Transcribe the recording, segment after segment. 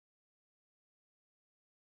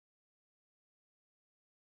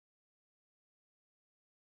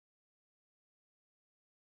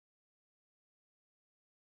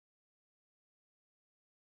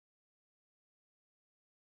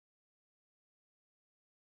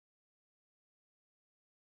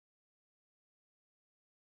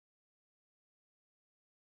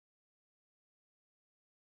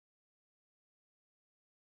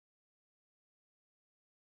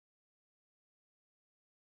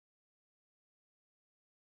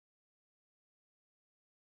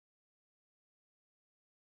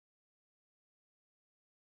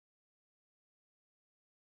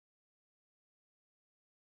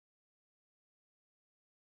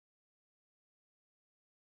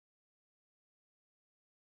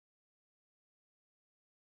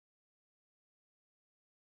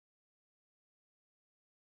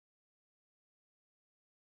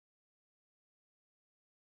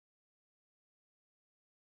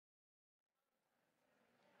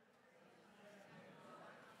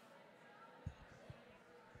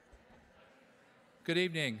Good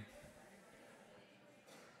evening.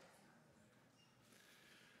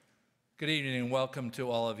 Good evening and welcome to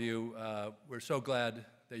all of you. We're so glad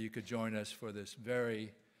that you could join us for this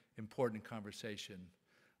very important conversation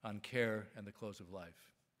on care and the close of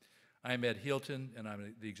life. I'm Ed Healton, and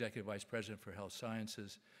I'm the Executive Vice President for Health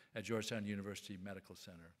Sciences at Georgetown University Medical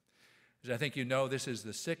Center. As I think you know, this is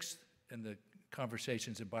the sixth in the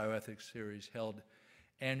Conversations in Bioethics series held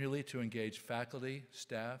annually to engage faculty,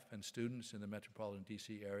 staff, and students in the metropolitan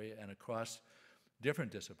DC area and across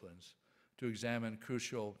different disciplines to examine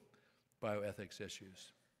crucial bioethics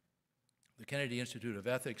issues. The Kennedy Institute of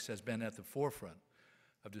Ethics has been at the forefront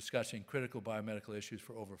of discussing critical biomedical issues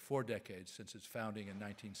for over 4 decades since its founding in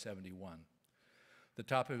 1971. The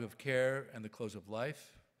topic of care and the close of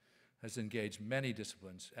life has engaged many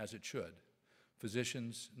disciplines, as it should: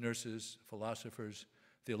 physicians, nurses, philosophers,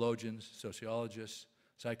 theologians, sociologists,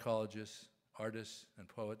 psychologists, artists, and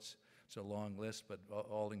poets. It's a long list, but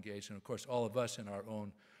all engaged, and of course all of us in our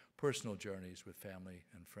own personal journeys with family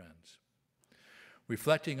and friends.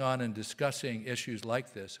 Reflecting on and discussing issues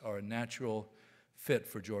like this are a natural fit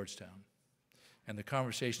for Georgetown. And the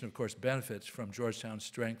conversation, of course, benefits from Georgetown's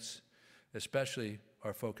strengths, especially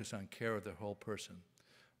our focus on care of the whole person,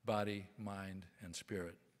 body, mind, and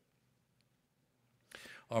spirit.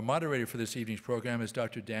 Our moderator for this evening's program is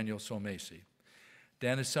Dr. Daniel Solmesi.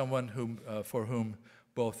 Dan is someone for whom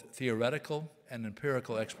both theoretical and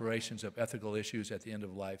empirical explorations of ethical issues at the end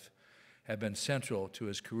of life have been central to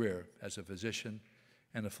his career as a physician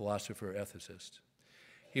and a philosopher-ethicist.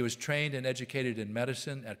 He was trained and educated in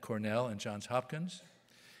medicine at Cornell and Johns Hopkins,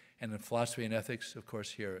 and in philosophy and ethics, of course,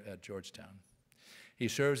 here at Georgetown. He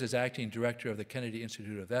serves as acting director of the Kennedy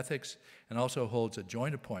Institute of Ethics and also holds a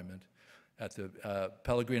joint appointment at the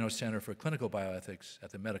Pellegrino Center for Clinical Bioethics at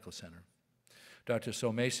the Medical Center. Dr.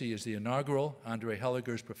 Solmesi is the inaugural Andre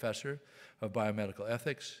Helligers Professor of Biomedical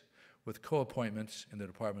Ethics, with co-appointments in the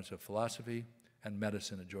departments of philosophy and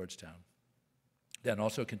medicine at Georgetown. Dan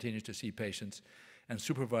also continues to see patients and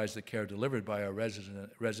supervise the care delivered by our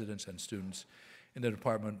residents and students in the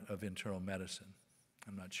Department of Internal Medicine.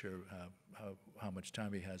 I'm not sure how much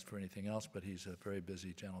time he has for anything else, but he's a very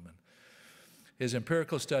busy gentleman. His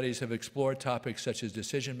empirical studies have explored topics such as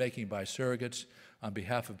decision-making by surrogates on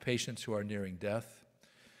behalf of patients who are nearing death.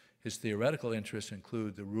 His theoretical interests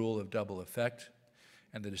include the rule of double effect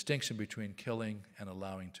and the distinction between killing and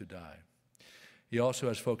allowing to die. He also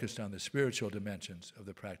has focused on the spiritual dimensions of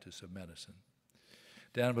the practice of medicine.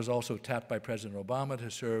 Dan was also tapped by President Obama to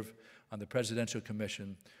serve on the Presidential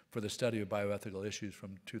Commission for the Study of Bioethical Issues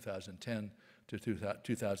from 2010 to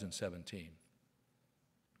 2017.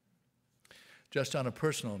 Just on a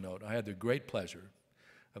personal note, I had the great pleasure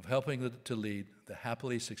of helping to lead the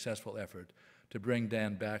happily successful effort to bring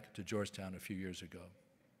Dan back to Georgetown a few years ago.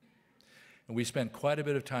 And we spent quite a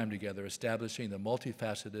bit of time together establishing the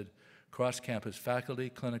multifaceted cross-campus faculty,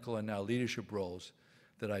 clinical, and now leadership roles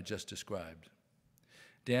that I just described.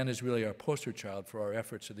 Dan is really our poster child for our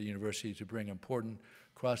efforts at the university to bring important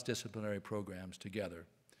cross-disciplinary programs together,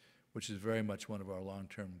 which is very much one of our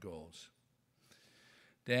long-term goals.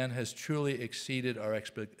 Dan has truly exceeded our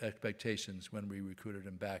expectations when we recruited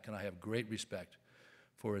him back, and I have great respect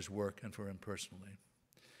for his work and for him personally.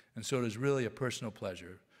 And so it is really a personal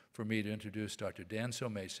pleasure for me to introduce Dr. Dan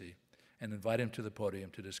Solmesi and invite him to the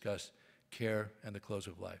podium to discuss care and the close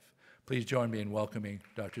of life. Please join me in welcoming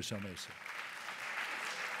Dr. Solmesi.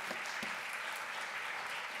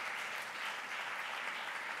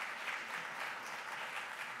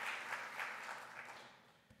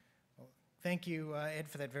 Thank you, Ed,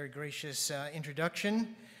 for that very gracious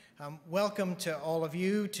introduction. Welcome to all of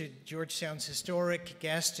you, to Georgetown's historic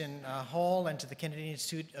Gaston Hall, and to the Kennedy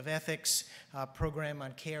Institute of Ethics program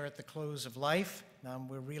on care at the close of life.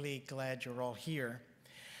 We're really glad you're all here.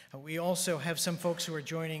 We also have some folks who are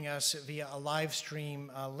joining us via a live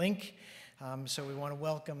stream link, so we want to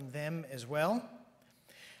welcome them as well.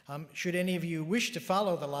 Should any of you wish to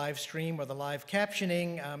follow the live stream or the live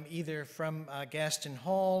captioning, either from Gaston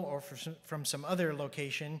Hall or from some other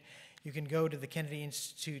location, you can go to the Kennedy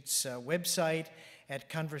Institute's website at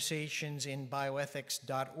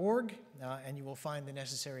conversationsinbioethics.org, and you will find the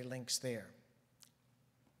necessary links there.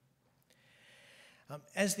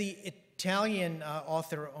 As the Italian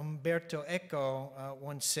author Umberto Eco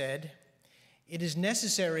once said, "It is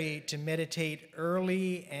necessary to meditate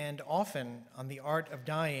early and often on the art of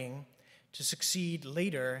dying to succeed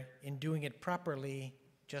later in doing it properly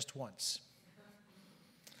just once."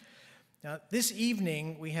 Now, this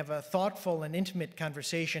evening, we have a thoughtful and intimate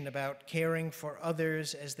conversation about caring for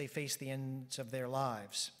others as they face the ends of their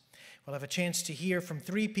lives. We'll have a chance to hear from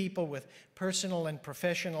three people with personal and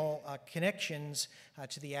professional connections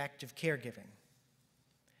to the act of caregiving.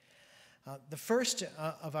 The first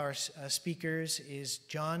of our speakers is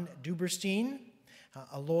John Duberstein,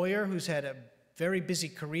 a lawyer who's had a very busy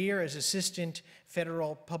career as Assistant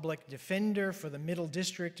Federal Public Defender for the Middle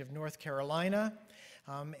District of North Carolina,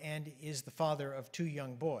 and is the father of two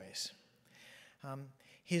young boys.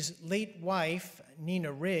 His late wife,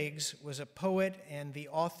 Nina Riggs, was a poet and the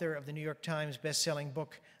author of the New York Times bestselling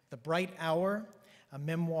book, The Bright Hour, a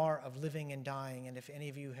memoir of living and dying. And if any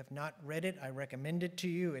of you have not read it, I recommend it to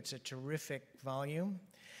you. It's a terrific volume.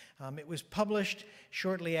 It was published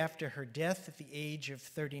shortly after her death at the age of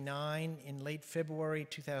 39 in late February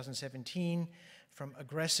 2017 from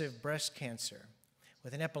aggressive breast cancer,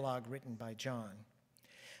 with an epilogue written by John.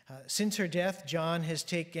 Since her death, John has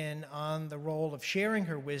taken on the role of sharing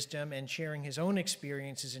her wisdom and sharing his own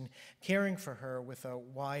experiences in caring for her with a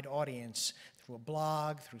wide audience through a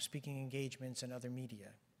blog, through speaking engagements, and other media.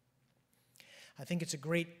 I think it's a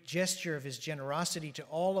great gesture of his generosity to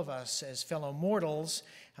all of us as fellow mortals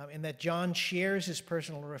in that John shares his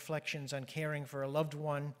personal reflections on caring for a loved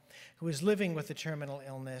one who is living with a terminal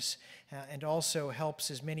illness and also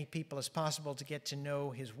helps as many people as possible to get to know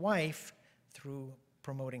his wife through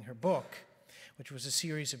promoting her book, which was a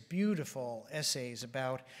series of beautiful essays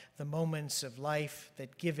about the moments of life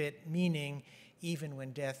that give it meaning even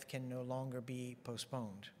when death can no longer be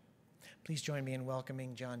postponed. Please join me in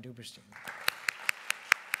welcoming John Duberstein.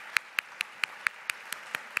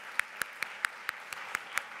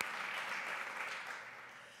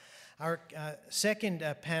 Our second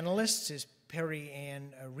panelist is Perry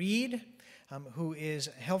Ann Reed, who is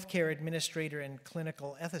a healthcare administrator and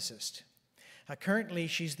clinical ethicist. Currently,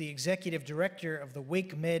 she's the executive director of the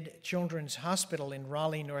Wake Med Children's Hospital in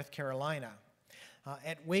Raleigh, North Carolina.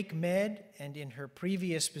 At Wake Med and in her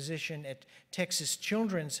previous position at Texas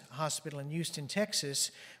Children's Hospital in Houston,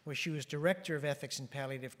 Texas, where she was director of ethics and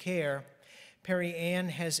palliative care, Perry Ann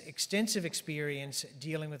has extensive experience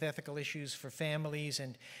dealing with ethical issues for families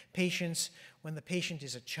and patients when the patient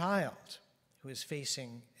is a child who is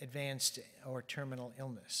facing advanced or terminal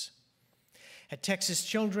illness. At Texas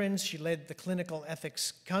Children's, she led the clinical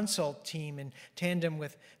ethics consult team in tandem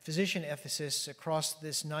with physician ethicists across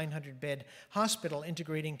this 900-bed hospital,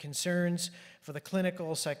 integrating concerns for the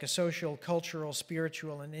clinical, psychosocial, cultural,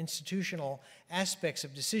 spiritual, and institutional aspects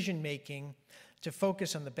of decision-making to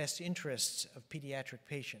focus on the best interests of pediatric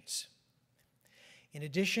patients. In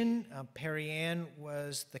addition, Perry Ann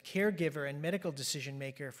was the caregiver and medical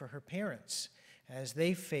decision-maker for her parents as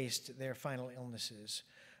they faced their final illnesses,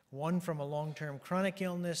 one from a long-term chronic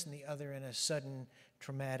illness and the other in a sudden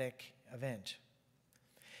traumatic event.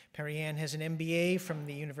 Perry Ann has an MBA from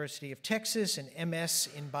the University of Texas, an MS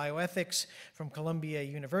in Bioethics from Columbia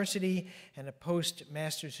University, and a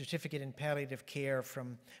postmaster's certificate in palliative care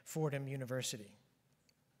from Fordham University.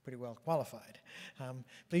 Pretty well qualified.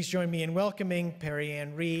 Please join me in welcoming Perry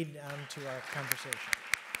Ann Reed to our conversation.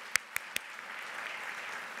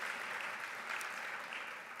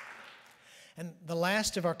 And the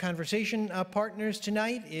last of our conversation partners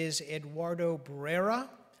tonight is Eduardo Barrera,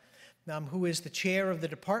 who is the chair of the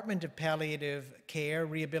Department of Palliative Care,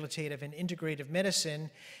 Rehabilitative, and Integrative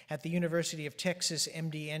Medicine at the University of Texas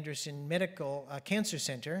MD Anderson Medical Cancer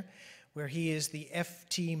Center, where he is the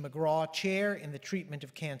F.T. McGraw Chair in the Treatment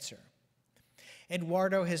of Cancer.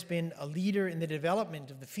 Eduardo has been a leader in the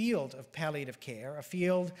development of the field of palliative care, a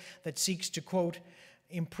field that seeks to, quote,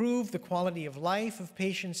 improve the quality of life of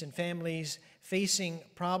patients and families facing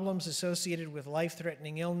problems associated with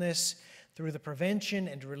life-threatening illness through the prevention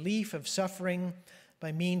and relief of suffering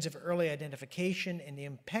by means of early identification and the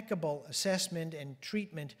impeccable assessment and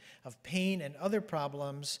treatment of pain and other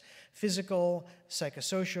problems, physical,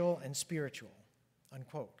 psychosocial, and spiritual,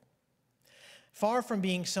 unquote. Far from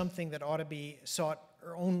being something that ought to be sought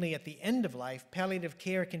only at the end of life, palliative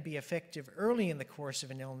care can be effective early in the course of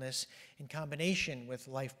an illness in combination with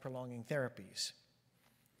life-prolonging therapies.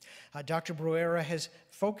 Dr. Barrera has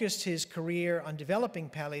focused his career on developing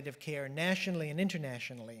palliative care nationally and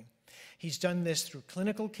internationally. He's done this through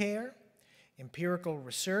clinical care, empirical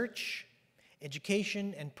research,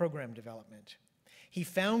 education, and program development. He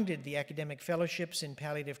founded the academic fellowships in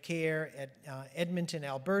palliative care at Edmonton,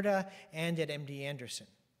 Alberta, and at MD Anderson.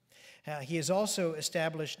 He has also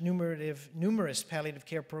established numerous palliative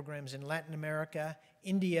care programs in Latin America,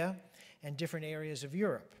 India, and different areas of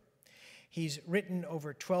Europe. He's written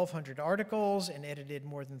over 1,200 articles and edited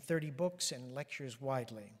more than 30 books and lectures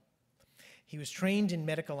widely. He was trained in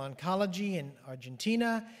medical oncology in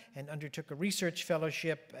Argentina and undertook a research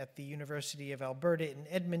fellowship at the University of Alberta in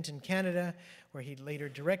Edmonton, Canada, where he later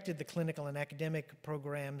directed the clinical and academic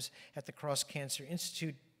programs at the Cross Cancer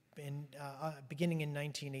Institute beginning in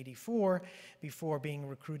 1984, before being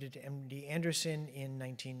recruited to MD Anderson in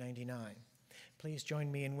 1999. Please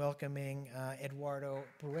join me in welcoming Eduardo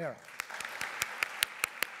Bruera.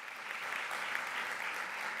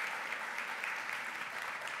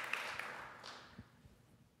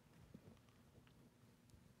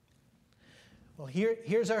 Well,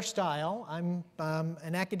 here's our style. I'm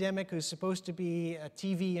an academic who's supposed to be a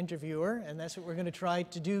TV interviewer, and that's what we're going to try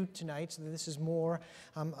to do tonight, so this is more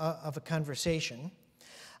of a conversation.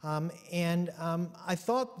 I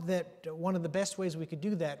thought that one of the best ways we could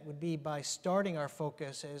do that would be by starting our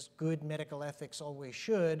focus, as good medical ethics always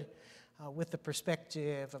should, with the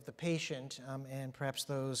perspective of the patient and perhaps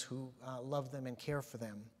those who love them and care for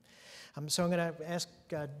them. So I'm going to ask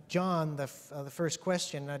John the first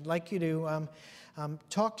question. I'd like you to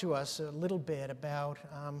talk to us a little bit about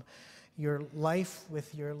your life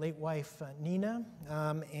with your late wife, Nina,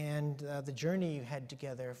 and the journey you had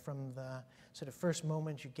together from the sort of first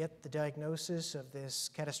moment you get the diagnosis of this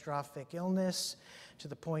catastrophic illness to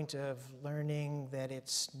the point of learning that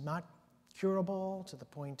it's not curable, to the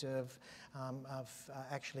point of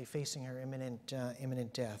actually facing her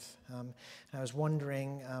imminent death. And I was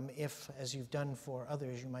wondering if, as you've done for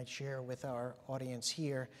others, you might share with our audience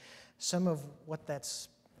here some of what that's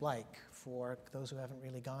like for those who haven't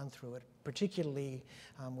really gone through it, particularly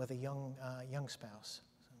with a young spouse.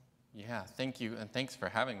 Yeah, thank you, and thanks for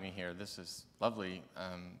having me here. This is lovely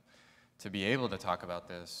to be able to talk about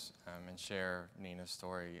this and share Nina's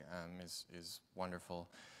story is wonderful.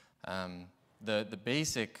 The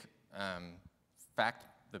basic fact,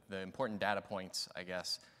 the important data points, I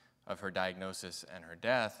guess, of her diagnosis and her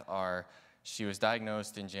death are: she was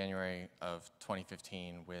diagnosed in January of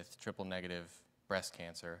 2015 with triple-negative breast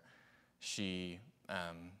cancer. She,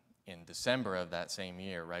 in December of that same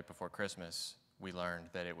year, right before Christmas, we learned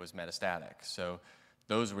that it was metastatic. So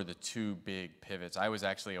those were the two big pivots. I was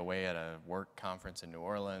actually away at a work conference in New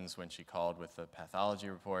Orleans when she called with the pathology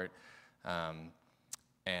report.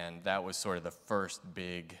 And that was sort of the first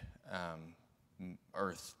big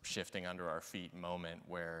earth shifting under our feet moment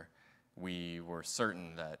where we were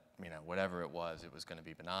certain that, whatever it was going to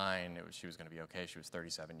be benign. She was going to be okay. She was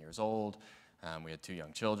 37 years old. We had 2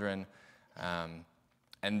 young children.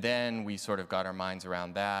 And then we sort of got our minds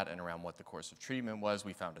around that and around what the course of treatment was.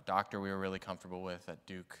 We found a doctor we were really comfortable with at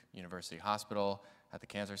Duke University Hospital at the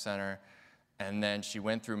Cancer Center. And then she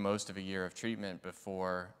went through most of a year of treatment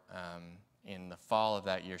before, in the fall of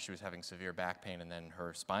that year, she was having severe back pain, and then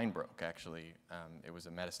her spine broke, actually. It was a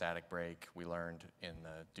metastatic break, we learned, in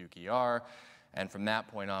the Duke ER. And from that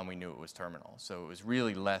point on, we knew it was terminal. So it was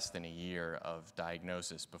really less than a year of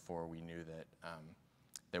diagnosis before we knew that,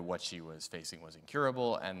 that what she was facing was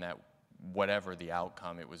incurable, and that whatever the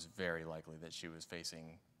outcome, it was very likely that she was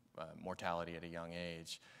facing mortality at a young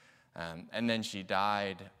age. And then she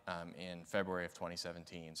died in February of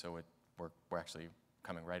 2017, so we're actually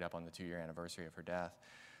coming right up on the 2-year anniversary of her death.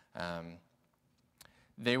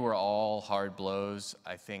 They were all hard blows.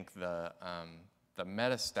 I think the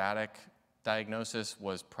metastatic diagnosis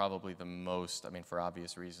was probably the most, for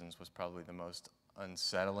obvious reasons, was probably the most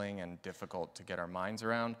unsettling and difficult to get our minds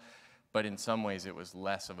around. But in some ways, it was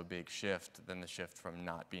less of a big shift than the shift from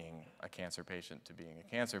not being a cancer patient to being a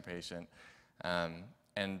cancer patient.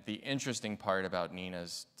 And the interesting part about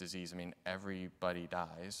Nina's disease, everybody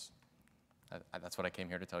dies. That's what I came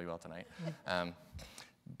here to tell you all tonight.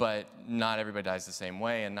 But not everybody dies the same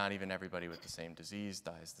way, and not even everybody with the same disease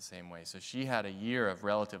dies the same way. So she had a year of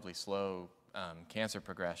relatively slow cancer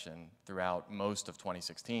progression throughout most of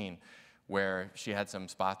 2016, where she had some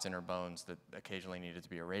spots in her bones that occasionally needed to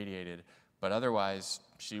be irradiated, but otherwise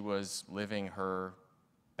she was living her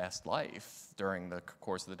best life during the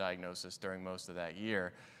course of the diagnosis, during most of that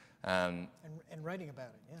year. And writing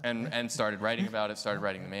about it, yeah. And started writing about it, started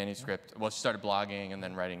writing the manuscript. Well, she started blogging and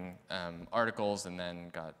then writing articles, and then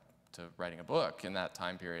got to writing a book in that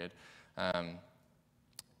time period.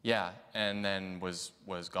 Yeah, and then was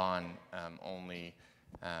gone only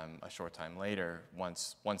a short time later,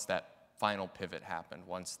 once that final pivot happened.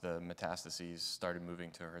 Once the metastases started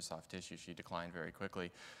moving to her soft tissue, she declined very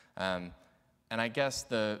quickly. And I guess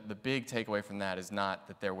the big takeaway from that is not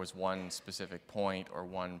that there was one specific point or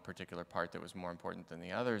one particular part that was more important than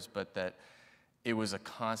the others, but that it was a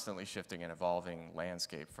constantly shifting and evolving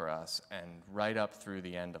landscape for us. And right up through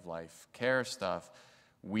the end of life care stuff,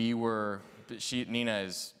 Nina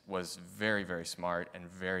was very, very smart and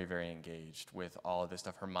very, very engaged with all of this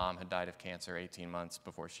stuff. Her mom had died of cancer 18 months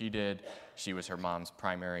before she did. She was her mom's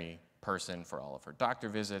primary person for all of her doctor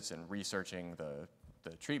visits and researching the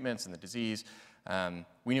treatments and the disease.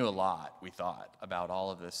 We knew a lot, we thought, about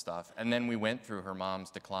all of this stuff. And then we went through her mom's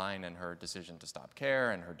decline and her decision to stop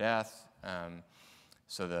care and her death.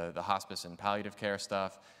 So the hospice and palliative care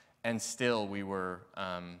stuff. And still we were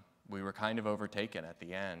kind of overtaken at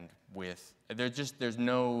the end with, there's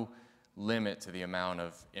no limit to the amount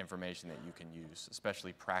of information that you can use,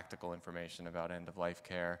 especially practical information about end-of-life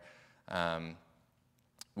care.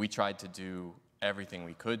 We tried to do everything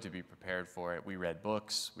we could to be prepared for it. We read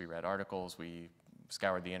books, we read articles, we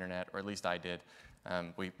scoured the internet, or at least I did.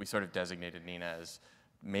 We sort of designated Nina as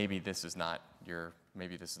maybe this is not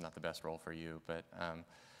the best role for you, but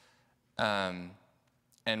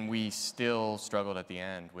and we still struggled at the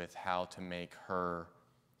end with how to make her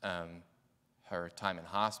time in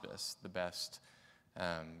hospice the best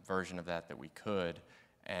version of that we could.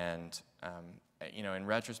 And you know, in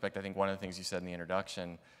retrospect, I think one of the things you said in the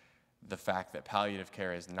introduction, the fact that palliative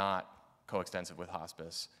care is not coextensive with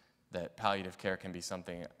hospice, that palliative care can be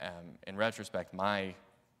something, in retrospect, my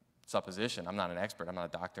supposition, I'm not an expert, I'm not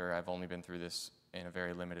a doctor, I've only been through this in a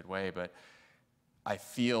very limited way, but I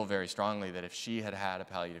feel very strongly that if she had had a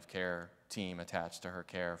palliative care team attached to her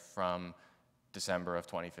care from December of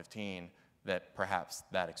 2015, that perhaps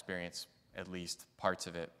that experience, at least parts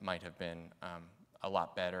of it, might have been a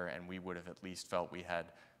lot better, and we would have at least felt we had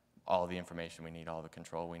all the information we need, all the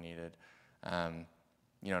control we needed.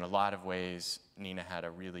 You know, in a lot of ways, Nina had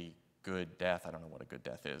a really good death. I don't know what a good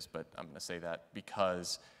death is, but I'm going to say that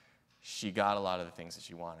because she got a lot of the things that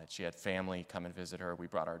she wanted. She had family come and visit her. We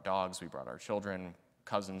brought our dogs, we brought our children.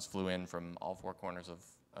 Cousins flew in from all four corners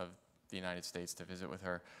of the United States to visit with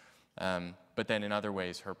her. But then in other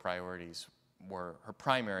ways, her priorities were, her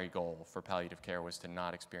primary goal for palliative care was to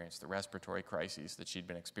not experience the respiratory crises that she'd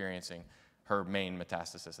been experiencing. Her main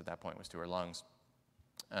metastasis at that point was to her lungs.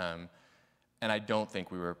 And I don't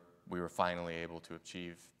think we were finally able to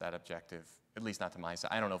achieve that objective, at least not to my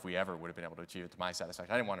side. I don't know if we ever would have been able to achieve it to my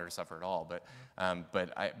satisfaction. I didn't want her to suffer at all, but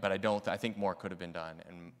I think more could have been done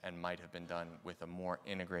and might have been done with a more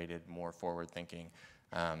integrated, more forward-thinking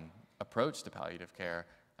approach to palliative care.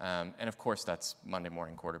 And of course, that's Monday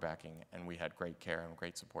morning quarterbacking, and we had great care and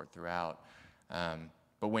great support throughout.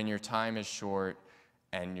 But when your time is short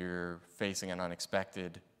and you're facing an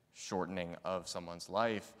unexpected shortening of someone's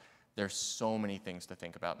life, there's so many things to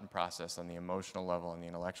think about and process on the emotional level, on the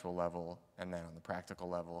intellectual level, and then on the practical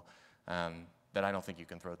level, that I don't think you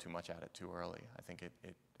can throw too much at it too early. I think it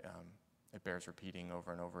bears repeating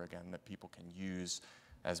over and over again that people can use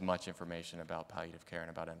as much information about palliative care and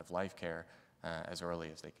about end-of-life care as early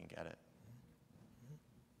as they can get it.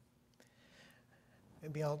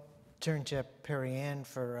 Maybe I'll turn to Perry Ann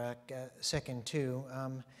for a second, too.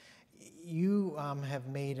 You have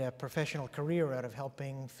made a professional career out of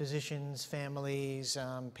helping physicians, families,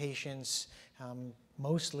 patients,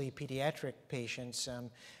 mostly pediatric patients,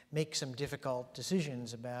 make some difficult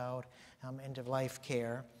decisions about end-of-life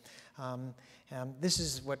care. This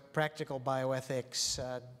is what practical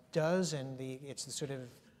bioethics does, and it's the sort of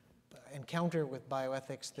encounter with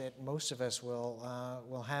bioethics that most of us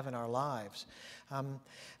will have in our lives.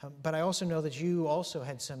 But I also know that you also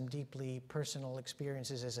had some deeply personal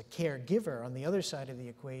experiences as a caregiver on the other side of the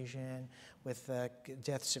equation with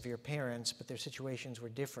deaths of your parents, but their situations were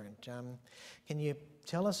different. Can you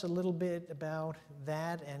tell us a little bit about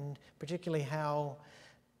that, and particularly how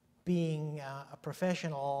being a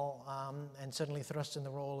professional and suddenly thrust in the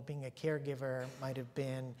role of being a caregiver might have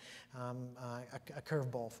been a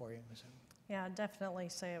curveball for you? Yeah, I'd definitely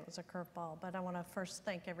say it was a curveball, but I want to first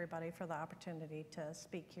thank everybody for the opportunity to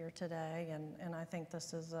speak here today, and I think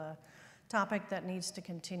this is a topic that needs to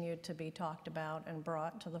continue to be talked about and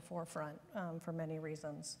brought to the forefront for many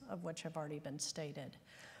reasons, of which have already been stated.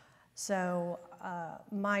 So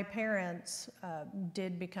my parents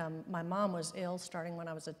my mom was ill starting when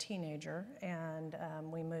I was a teenager, and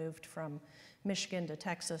we moved from Michigan to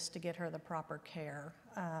Texas to get her the proper care.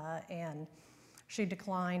 And she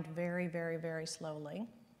declined very, very, very slowly,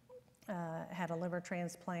 had a liver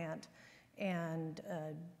transplant, and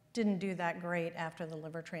didn't do that great after the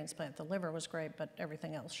liver transplant. The liver was great, but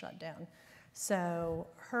everything else shut down. So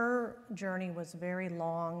her journey was very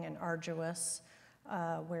long and arduous,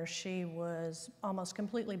 where she was almost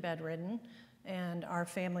completely bedridden, and our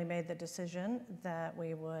family made the decision that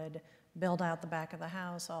we would build out the back of the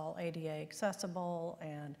house, all ADA accessible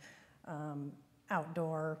and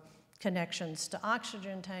outdoor connections to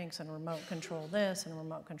oxygen tanks and remote control this and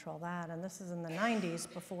remote control that. And this is in the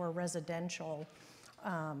 90s before residential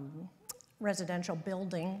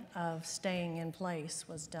building of staying in place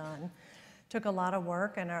was done. Took a lot of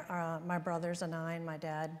work, and my brothers and I and my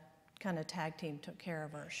dad kind of tag team took care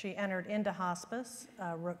of her. She entered into hospice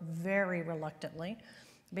very reluctantly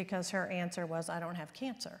because her answer was, I don't have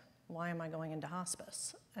cancer. Why am I going into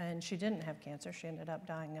hospice? And she didn't have cancer. She ended up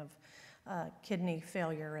dying of kidney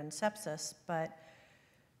failure and sepsis, but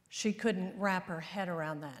she couldn't wrap her head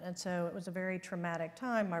around that. And so it was a very traumatic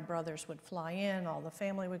time. My brothers would fly in, all the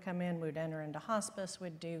family would come in, we'd enter into hospice,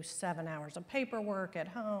 we'd do 7 hours of paperwork at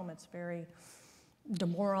home. It's very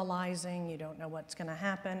demoralizing, you don't know what's gonna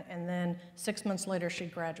happen. And then 6 months later,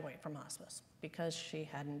 she'd graduate from hospice because she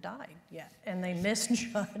hadn't died yet. And they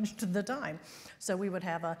misjudged the time. So we would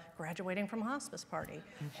have a graduating from hospice party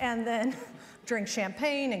and then drink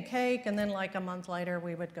champagne and cake. And then like a month later,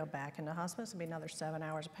 we would go back into hospice. It'd be another 7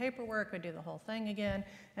 hours of paperwork. We'd do the whole thing again.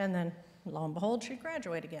 And then lo and behold, she'd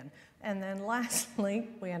graduate again. And then lastly,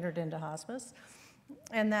 we entered into hospice.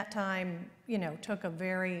 And that time, you know, took a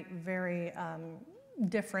very, very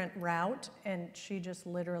different route. And she just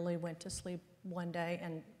literally went to sleep one day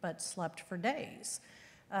but slept for days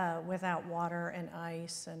without water and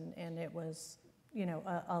ice, and it was, you know,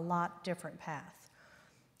 a lot different path.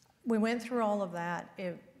 We went through all of that.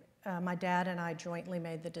 My dad and I jointly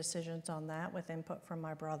made the decisions on that with input from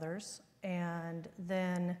my brothers, and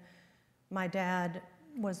then my dad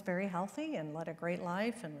was very healthy and led a great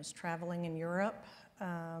life and was traveling in Europe,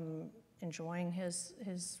 enjoying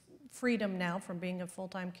his freedom now from being a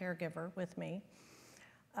full-time caregiver with me.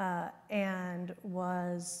 And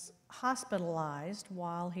was hospitalized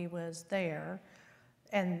while he was there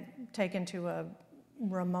and taken to a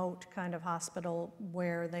remote kind of hospital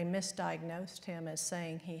where they misdiagnosed him as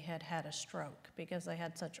saying he had had a stroke because they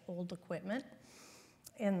had such old equipment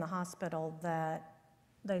in the hospital that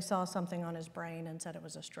they saw something on his brain and said it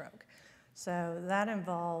was a stroke. So that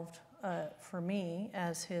involved, for me,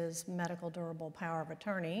 as his medical durable power of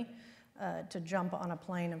attorney, to jump on a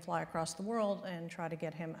plane and fly across the world and try to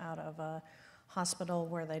get him out of a hospital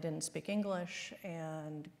where they didn't speak English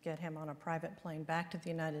and get him on a private plane back to the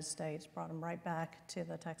United States, brought him right back to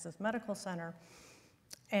the Texas Medical Center,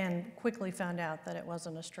 and quickly found out that it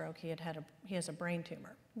wasn't a stroke. He has a brain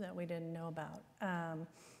tumor that we didn't know about.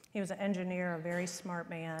 He was an engineer, a very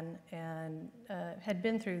smart man, and had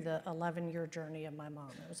been through the 11-year journey of my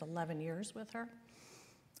mom. It was 11 years with her.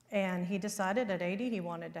 And he decided at 80 he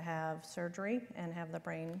wanted to have surgery and have the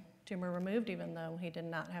brain tumor removed, even though he did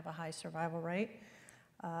not have a high survival rate.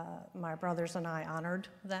 My brothers and I honored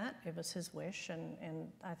that. It was his wish,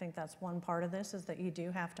 and I think that's one part of this, is that you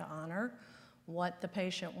do have to honor what the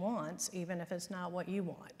patient wants, even if it's not what you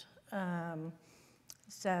want.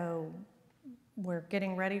 So we're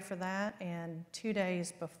getting ready for that, and 2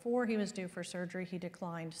 days before he was due for surgery, he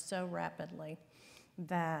declined so rapidly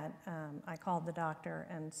that I called the doctor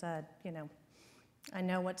and said, you know, I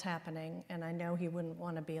know what's happening, and I know he wouldn't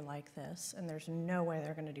want to be like this, and there's no way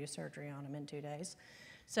they're going to do surgery on him in 2 days.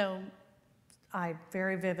 So I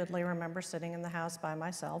very vividly remember sitting in the house by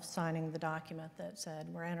myself, signing the document that said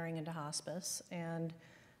we're entering into hospice, and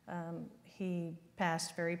he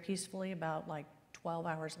passed very peacefully about like 12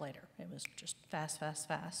 hours later. It was just fast, fast,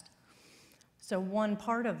 fast. So one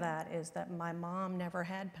part of that is that my mom never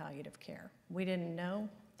had palliative care. We didn't know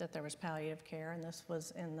that there was palliative care, and this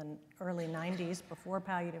was in the early 90s, before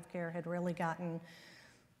palliative care had really gotten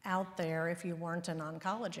out there if you weren't an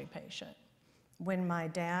oncology patient. When my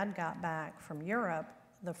dad got back from Europe,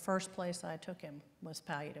 the first place I took him was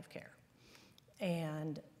palliative care.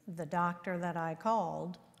 And the doctor that I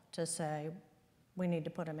called to say, we need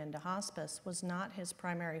to put him into hospice, was not his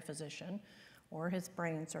primary physician or his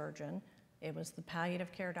brain surgeon. It was the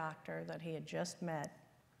palliative care doctor that he had just met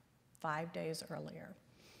 5 days earlier.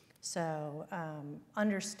 So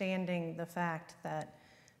understanding the fact that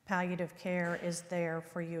palliative care is there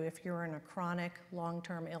for you if you're in a chronic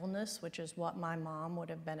long-term illness, which is what my mom would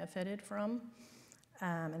have benefited from,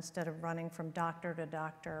 instead of running from doctor to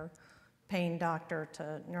doctor, pain doctor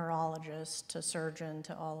to neurologist to surgeon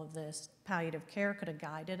to all of this, palliative care could have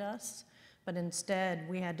guided us. But instead,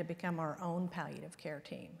 we had to become our own palliative care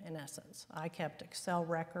team, in essence. I kept Excel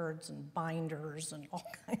records and binders and all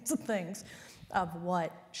kinds of things of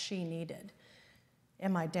what she needed.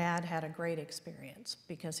 And my dad had a great experience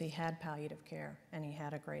because he had palliative care and he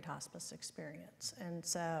had a great hospice experience. And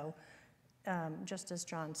so, just as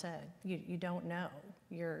John said, you don't know.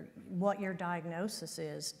 What your diagnosis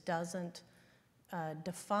is doesn't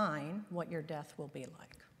define what your death will be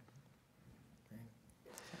like.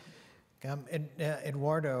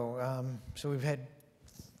 Eduardo, so we've had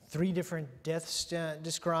 3 different deaths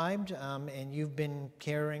described, and you've been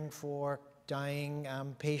caring for dying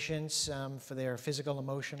patients for their physical,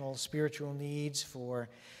 emotional, spiritual needs for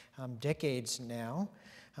decades now.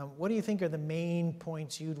 What do you think are the main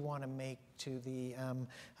points you'd want to make to the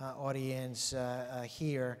audience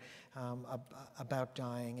here about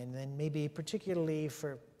dying? And then maybe particularly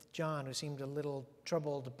for John, who seemed a little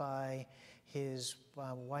troubled by his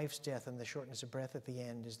wife's death and the shortness of breath at the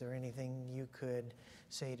end, is there anything you could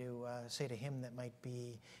say to him that might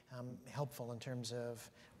be helpful in terms of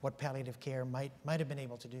what palliative care might have been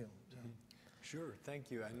able to do? Sure,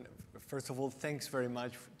 thank you. And first of all, thanks very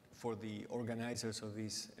much for the organizers of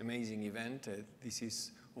this amazing event. This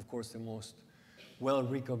is, of course, the most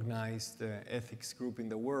well-recognized ethics group in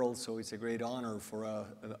the world, so it's a great honor for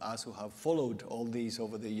us who have followed all these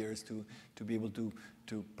over the years to be able to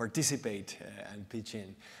participate and pitch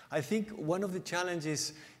in. I think one of the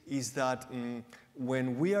challenges is that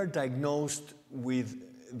when we are diagnosed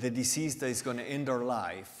with the disease that is going to end our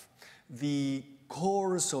life, the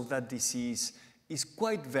course of that disease is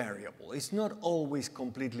quite variable. It's not always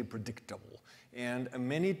completely predictable. And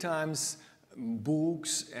many times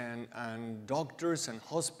books and doctors and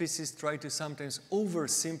hospices try to sometimes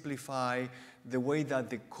oversimplify the way that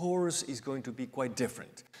the course is going to be quite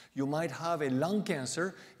different. You might have a lung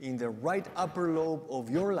cancer in the right upper lobe of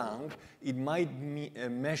your lung. It might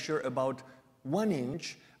measure about 1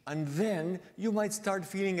 inch, and then you might start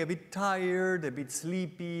feeling a bit tired, a bit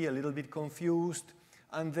sleepy, a little bit confused,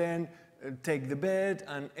 and then take the bed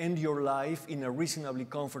and end your life in a reasonably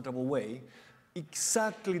comfortable way.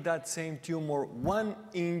 Exactly that same tumor 1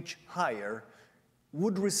 inch higher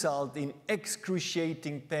would result in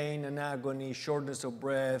excruciating pain and agony, shortness of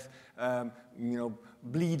breath,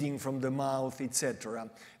 bleeding from the mouth, etc.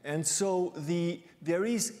 And so there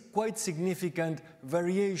is quite significant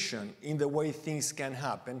variation in the way things can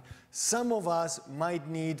happen. Some of us might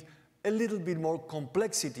need a little bit more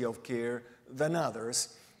complexity of care than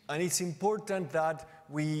others, and it's important that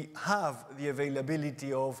we have the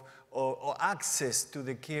availability of or access to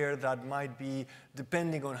the care that might be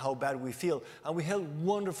depending on how bad we feel. And we have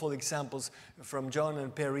wonderful examples from John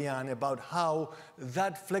and Perry-Ann about how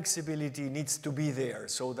that flexibility needs to be there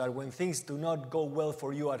so that when things do not go well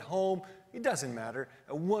for you at home, it doesn't matter.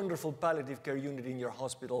 A wonderful palliative care unit in your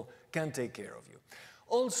hospital can take care of you.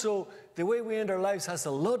 Also, the way we end our lives has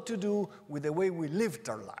a lot to do with the way we lived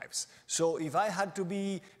our lives. So if I had to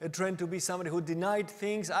be a trend to be somebody who denied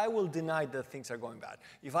things, I will deny that things are going bad.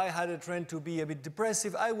 If I had a trend to be a bit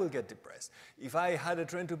depressive, I will get depressed. If I had a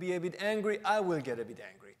trend to be a bit angry, I will get a bit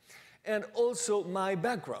angry. And also my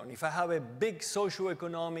background. If I have a big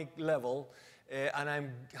socioeconomic level and I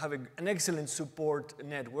have an excellent support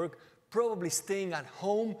network, probably staying at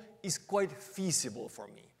home is quite feasible for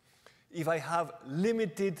me. If I have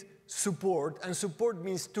limited support, and support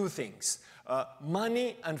means 2 things,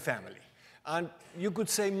 money and family. And you could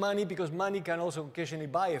say money because money can also occasionally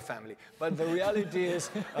buy a family. But the reality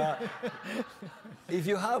is, if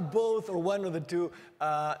you have both or one of the 2,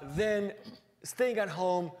 then staying at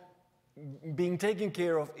home, being taken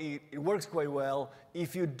care of, it works quite well.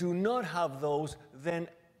 If you do not have those, then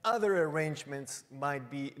other arrangements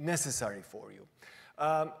might be necessary for you.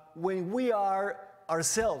 When we are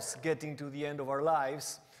ourselves getting to the end of our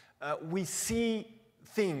lives, we see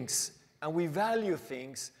things and we value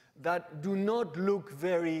things that do not look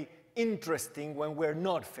very interesting when we're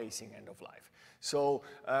not facing end of life. So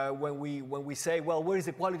when we say, well, where is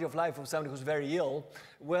the quality of life of somebody who's very ill?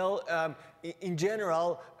 Well, in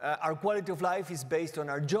general, our quality of life is based on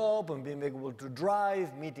our job, on being able to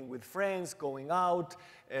drive, meeting with friends, going out,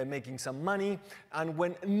 making some money. And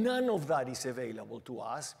when none of that is available to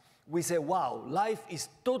us, we say, wow, life is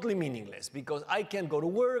totally meaningless because I can't go to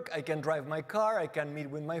work, I can't drive my car, I can't meet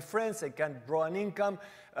with my friends, I can't draw an income,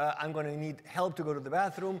 I'm going to need help to go to the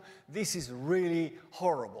bathroom. This is really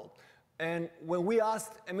horrible. And when we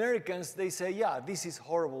asked Americans, they say, yeah, this is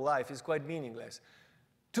horrible life, it's quite meaningless.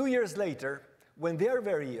 2 years later, when they are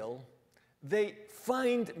very ill, they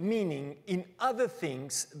find meaning in other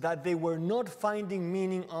things that they were not finding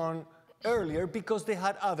meaning on earlier because they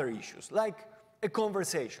had other issues, like a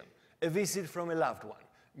conversation, a visit from a loved one,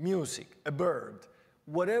 music, a bird,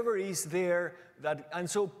 whatever is there. And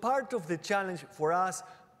so part of the challenge for us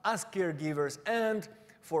as caregivers and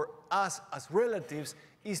for us as relatives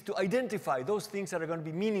is to identify those things that are going to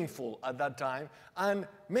be meaningful at that time and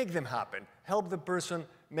make them happen, help the person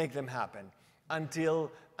make them happen until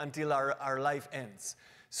our life ends.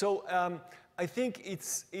 So I think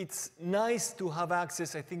it's nice to have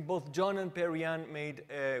access. I think both John and Perry-Ann made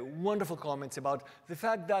wonderful comments about the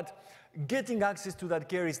fact that getting access to that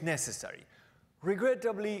care is necessary.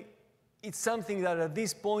 Regrettably, it's something that at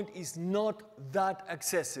this point is not that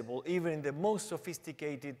accessible, even in the most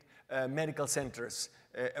sophisticated medical centers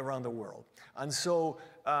around the world. And so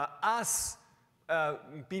as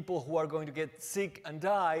people who are going to get sick and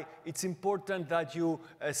die, it's important that you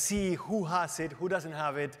see who has it, who doesn't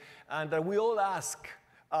have it, and that we all ask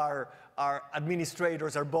our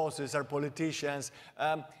administrators, our bosses, our politicians,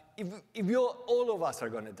 if all of us are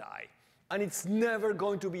going to die, and it's never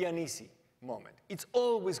going to be an easy moment. It's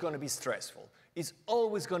always going to be stressful. It's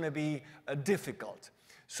always going to be difficult.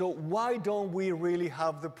 So why don't we really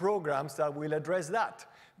have the programs that will address that?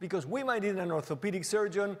 Because we might need an orthopedic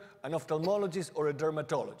surgeon, an ophthalmologist, or a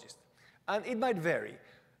dermatologist. And it might vary.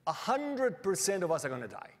 100% of us are going to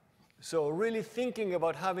die. So really thinking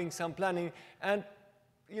about having some planning. And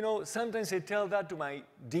you know, sometimes I tell that to my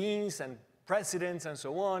deans and presidents and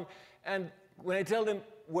so on. And when I tell them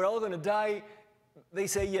we're all going to die, they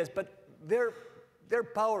say yes, but they're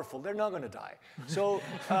powerful. They're not going to die. So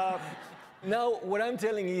now what I'm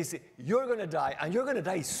telling you is you're going to die, and you're going to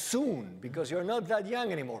die soon because you're not that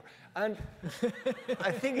young anymore. And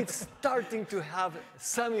I think it's starting to have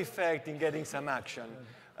some effect in getting some action.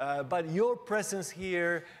 But your presence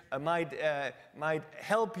here might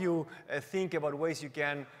help you think about ways you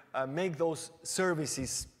can make those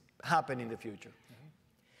services happen in the future.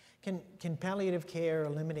 Can palliative care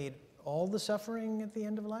eliminate all the suffering at the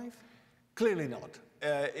end of life? Clearly not.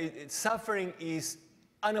 Suffering is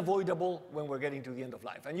unavoidable when we're getting to the end of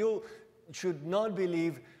life. And you should not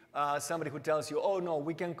believe somebody who tells you, oh no,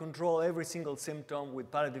 we can control every single symptom with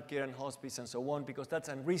palliative care and hospice and so on, because that's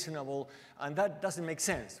unreasonable, and that doesn't make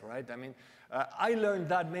sense, right? I mean, I learned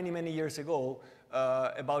that many, many years ago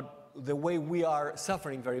about the way we are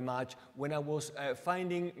suffering very much when I was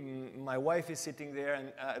finding, my wife is sitting there,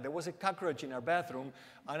 and there was a cockroach in our bathroom,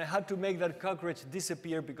 and I had to make that cockroach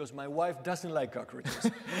disappear because my wife doesn't like cockroaches.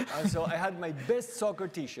 And so I had my best soccer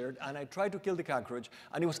t-shirt, and I tried to kill the cockroach,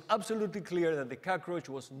 and it was absolutely clear that the cockroach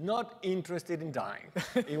was not interested in dying.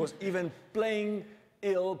 It was even playing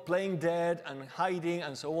ill, playing dead, and hiding,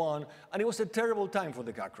 and so on, and it was a terrible time for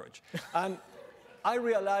the cockroach. And I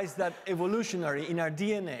realized that evolutionary, in our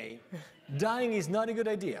DNA, dying is not a good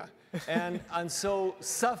idea. And so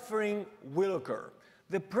suffering will occur.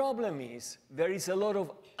 The problem is there is a lot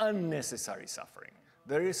of unnecessary suffering.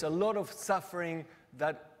 There is a lot of suffering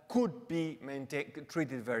that could be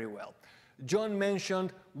treated very well. John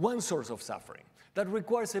mentioned one source of suffering that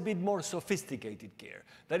requires a bit more sophisticated care.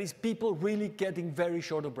 That is people really getting very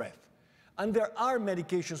short of breath. And there are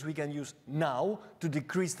medications we can use now to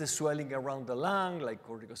decrease the swelling around the lung, like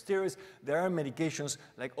corticosteroids. There are medications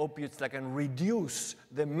like opiates that can reduce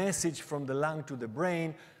the message from the lung to the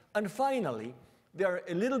brain. And finally, there are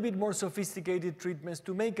a little bit more sophisticated treatments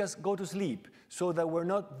to make us go to sleep so that we're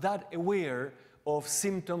not that aware of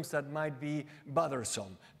symptoms that might be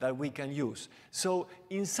bothersome that we can use. So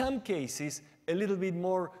in some cases, a little bit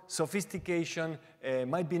more sophistication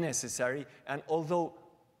might be necessary, and although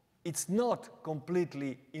it's not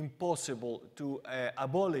completely impossible to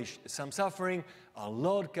abolish some suffering, a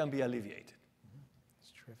lot can be alleviated.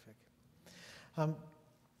 That's terrific.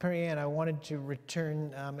 Perry-Ann, I wanted to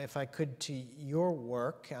return, if I could, to your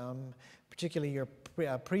work, particularly your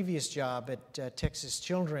previous job at Texas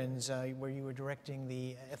Children's, where you were directing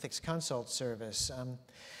the Ethics Consult Service.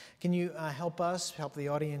 Can you help the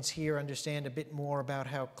audience here understand a bit more about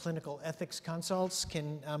how clinical ethics consults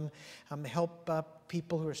can help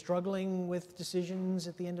people who are struggling with decisions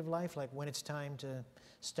at the end of life, like when it's time to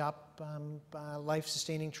stop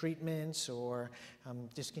life-sustaining treatments or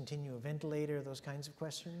discontinue a ventilator, those kinds of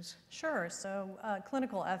questions? Sure. So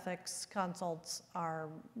clinical ethics consults are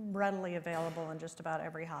readily available in just about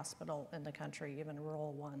every hospital in the country, even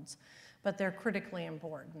rural ones, but they're critically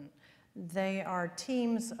important. They are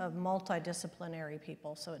teams of multidisciplinary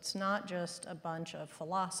people, so it's not just a bunch of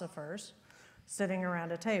philosophers sitting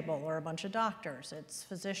around a table or a bunch of doctors. It's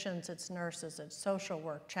physicians, it's nurses, it's social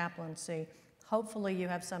work, chaplaincy. Hopefully you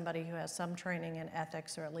have somebody who has some training in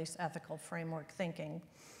ethics or at least ethical framework thinking.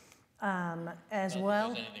 As well.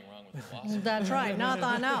 There's anything wrong with philosophy. That's right. No,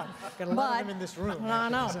 I know. Got a lot of them in this room. No,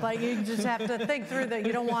 no. But you just have to think through that.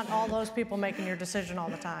 You don't want all those people making your decision all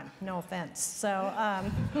the time. No offense. So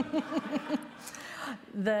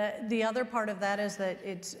the other part of that is that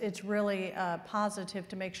it's really positive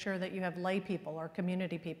to make sure that you have lay people or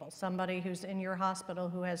community people, somebody who's in your hospital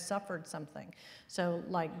who has suffered something. So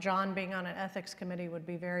like John being on an ethics committee would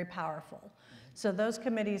be very powerful. So those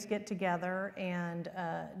committees get together and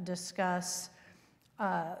discuss,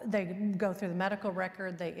 they go through the medical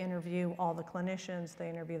record, they interview all the clinicians, they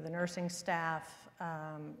interview the nursing staff,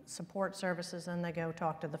 support services, and they go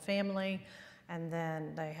talk to the family, and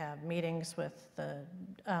then they have meetings with the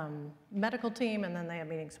medical team, and then they have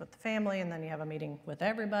meetings with the family, and then you have a meeting with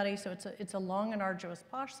everybody. So it's a long and arduous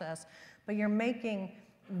process, but you're making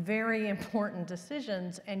very important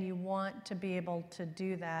decisions, and you want to be able to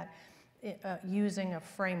do that using a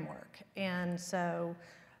framework. And so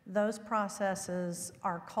those processes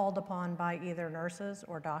are called upon by either nurses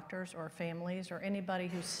or doctors or families or anybody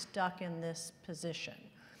who's stuck in this position.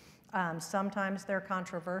 Sometimes they're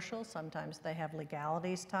controversial, sometimes they have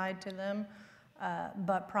legalities tied to them,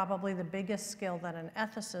 but probably the biggest skill that an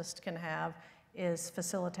ethicist can have is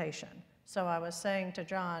facilitation. So I was saying to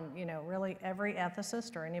John, you know, really every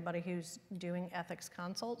ethicist or anybody who's doing ethics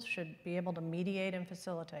consults should be able to mediate and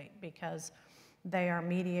facilitate, because they are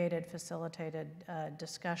mediated, facilitated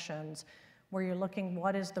discussions where you're looking,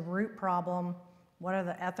 what is the root problem, what are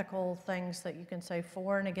the ethical things that you can say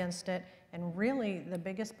for and against it, and really the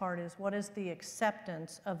biggest part is what is the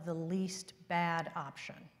acceptance of the least bad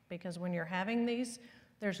option, because when you're having these,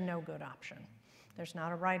 there's no good option. There's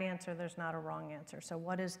not a right answer, there's not a wrong answer. So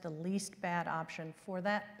what is the least bad option for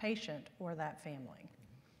that patient or that family?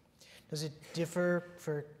 Does it differ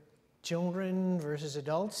for children versus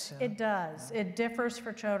adults? It does. It differs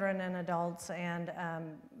for children and adults, and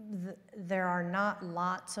there are not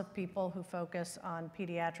lots of people who focus on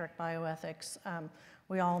pediatric bioethics.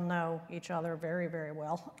 We all know each other very, very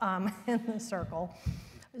well in the circle.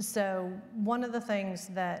 So one of the things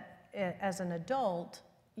that, as an adult,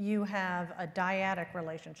 you have a dyadic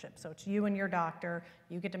relationship. So it's you and your doctor.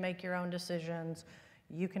 You get to make your own decisions.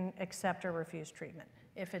 You can accept or refuse treatment.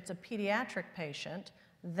 If it's a pediatric patient,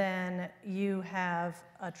 then you have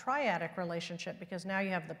a triadic relationship, because now you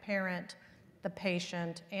have the parent, the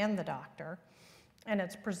patient, and the doctor. And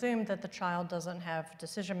it's presumed that the child doesn't have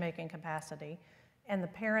decision-making capacity, and the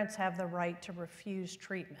parents have the right to refuse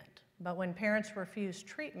treatment. But when parents refuse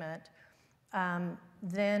treatment,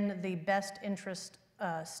 then the best interest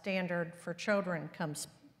standard for children comes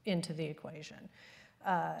into the equation.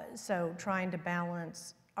 So trying to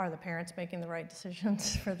balance, are the parents making the right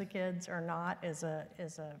decisions for the kids or not, is a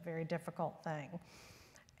very difficult thing.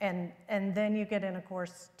 And then you get in, of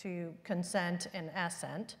course, to consent and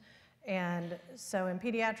assent. And so in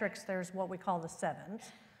pediatrics, there's what we call the sevens.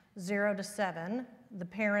 0 to 7, the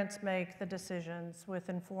parents make the decisions with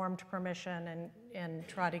informed permission and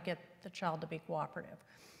try to get the child to be cooperative.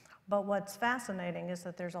 But what's fascinating is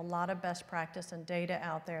that there's a lot of best practice and data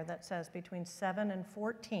out there that says between 7 and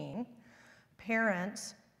 14,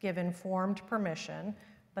 parents give informed permission,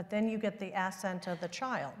 but then you get the assent of the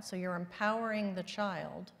child. So you're empowering the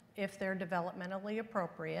child, if they're developmentally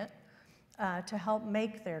appropriate, to help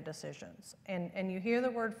make their decisions. And you hear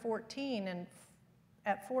the word 14, and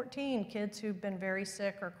at 14, kids who've been very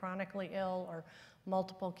sick or chronically ill or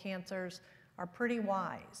multiple cancers are pretty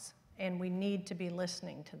wise, and we need to be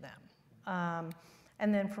listening to them.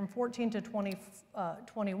 And then from 14 to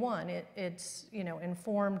 21, it's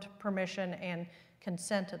informed permission and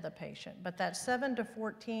consent of the patient. But that 7 to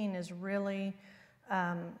 14 is really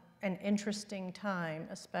an interesting time,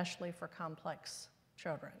 especially for complex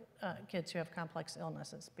children, kids who have complex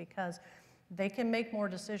illnesses, because they can make more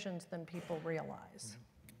decisions than people realize.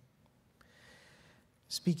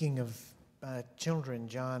 Speaking of children,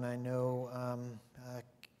 John, I know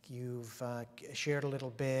you've shared a little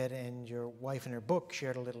bit, and your wife in her book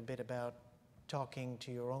shared a little bit about talking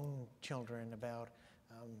to your own children about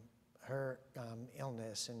her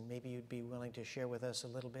illness, and maybe you'd be willing to share with us a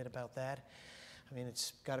little bit about that. I mean,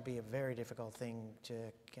 it's got to be a very difficult thing to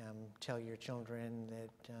tell your children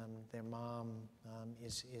that their mom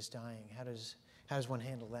is dying. How does one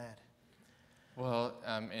handle that? Well,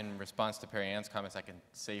 in response to Perry Ann's comments, I can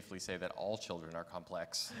safely say that all children are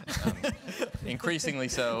complex, increasingly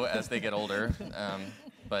so as they get older,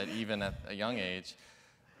 but even at a young age.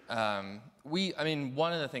 One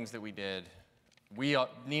of the things that we did,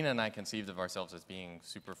 Nina and I conceived of ourselves as being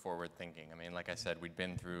super forward-thinking. I mean, like I said, we'd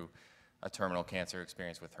been through a terminal cancer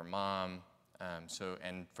experience with her mom,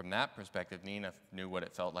 and from that perspective, Nina knew what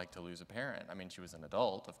it felt like to lose a parent. I mean, she was an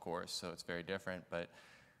adult, of course, so it's very different, but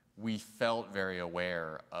we felt very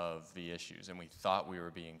aware of the issues, and we thought we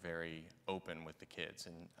were being very open with the kids,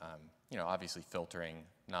 and obviously filtering,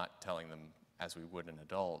 not telling them as we would an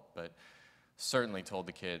adult, but certainly told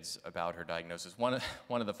the kids about her diagnosis. One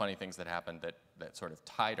of the funny things that happened that sort of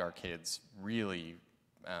tied our kids really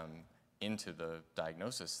into the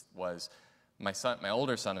diagnosis was my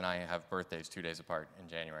older son and I have birthdays 2 days apart in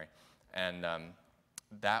January, and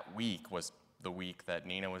that week was the week that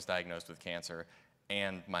Nina was diagnosed with cancer,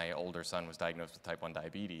 and my older son was diagnosed with type 1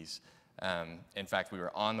 diabetes. In fact, we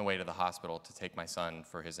were on the way to the hospital to take my son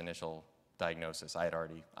for his initial diagnosis.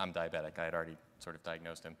 I'm diabetic, I had already sort of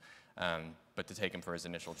diagnosed him, but to take him for his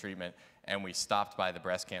initial treatment. And we stopped by the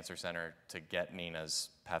breast cancer center to get Nina's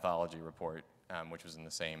pathology report, which was in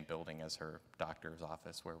the same building as her doctor's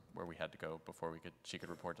office where we had to go before she could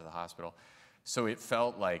report to the hospital. So it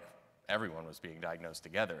felt like everyone was being diagnosed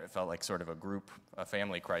together. It felt like sort of a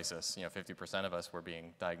family crisis. 50% of us were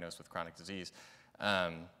being diagnosed with chronic disease.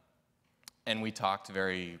 And we talked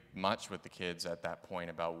very much with the kids at that point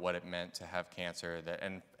about what it meant to have cancer.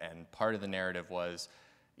 And part of the narrative was,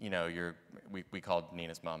 we called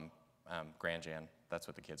Nina's mom Grand Jan. That's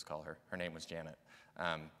what the kids call her. Her name was Janet.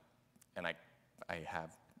 And I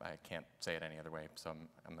can't say it any other way, so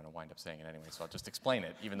I'm going to wind up saying it anyway, so I'll just explain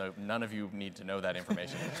it, even though none of you need to know that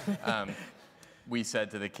information. We said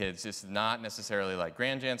to the kids, it's not necessarily like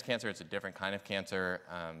Grand Jan's cancer, it's a different kind of cancer.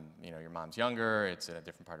 Your mom's younger, it's in a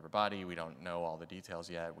different part of her body, we don't know all the details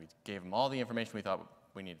yet. We gave them all the information we thought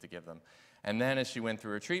we needed to give them. And then as she went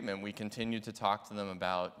through her treatment, we continued to talk to them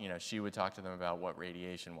about, she would talk to them about what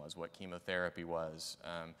radiation was, what chemotherapy was,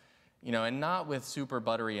 and not with super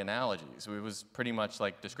buttery analogies. It was pretty much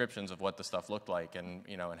like descriptions of what the stuff looked like and,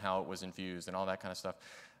 and how it was infused and all that kind of stuff.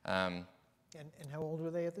 And how old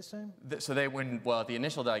were they at this time? So at the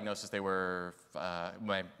initial diagnosis, they were,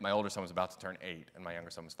 my older son was about to turn 8 and my younger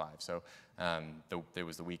son was 5. So it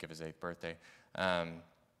was the week of his 8th birthday.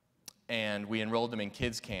 And we enrolled them in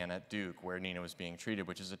Kids Can at Duke, where Nina was being treated,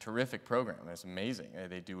 which is a terrific program. It's amazing.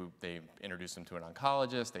 They introduce them to an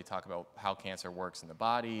oncologist. They talk about how cancer works in the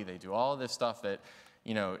body. They do all this stuff that,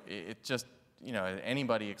 it just,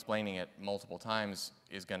 anybody explaining it multiple times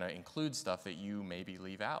is going to include stuff that you maybe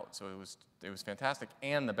leave out. So it was fantastic.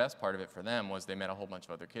 And the best part of it for them was they met a whole bunch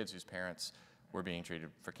of other kids whose parents were being treated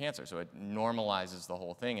for cancer. So it normalizes the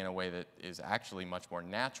whole thing in a way that is actually much more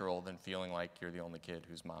natural than feeling like you're the only kid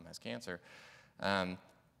whose mom has cancer.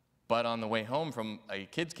 But on the way home from a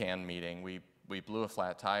Kids Can meeting, we blew a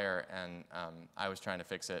flat tire, and I was trying to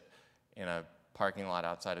fix it in a parking lot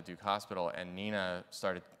outside of Duke Hospital, and Nina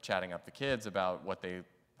started chatting up the kids about what they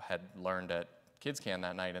had learned at Kids Can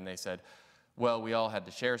that night, and they said, well, we all had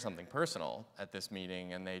to share something personal at this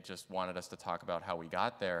meeting, and they just wanted us to talk about how we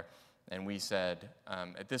got there. And we said,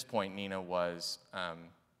 at this point, Nina was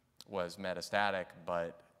metastatic,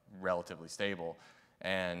 but relatively stable.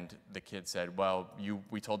 And the kid said, well,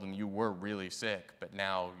 we told them you were really sick, but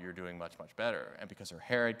now you're doing much, much better. And because her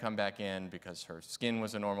hair had come back in, because her skin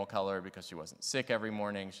was a normal color, because she wasn't sick every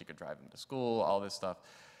morning, she could drive them to school, all this stuff.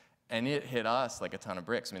 And it hit us like a ton of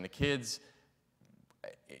bricks. I mean, the kids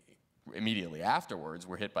immediately afterwards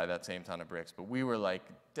were hit by that same ton of bricks, but we were like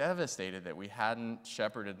devastated that we hadn't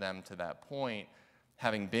shepherded them to that point,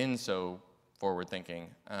 having been so forward-thinking.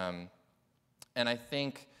 And I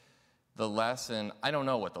think the lesson, I don't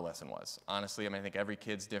know what the lesson was, honestly. I mean, I think every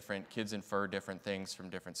kid's different. Kids infer different things from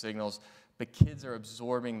different signals, but kids are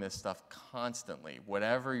absorbing this stuff constantly.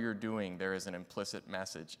 Whatever you're doing, there is an implicit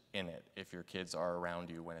message in it if your kids are around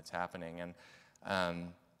you when it's happening.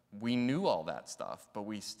 And we knew all that stuff, but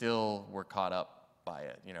we still were caught up by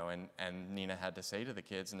it, and Nina had to say to the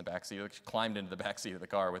kids in the backseat, she climbed into the backseat of the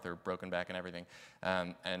car with her broken back and everything,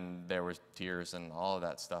 and there was tears and all of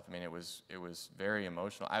that stuff. I mean, it was very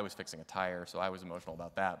emotional. I was fixing a tire, so I was emotional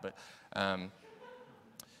about that, but, and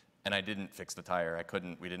I didn't fix the tire.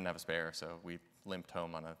 We didn't have a spare, so we limped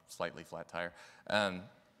home on a slightly flat tire.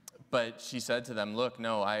 But she said to them, look,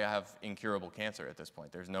 no, I have incurable cancer at this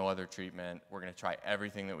point. There's no other treatment. We're going to try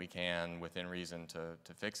everything that we can within reason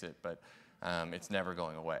to fix it, but it's never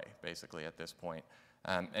going away, basically, at this point.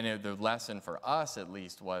 The lesson for us, at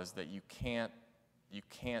least, was that you can't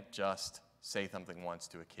just say something once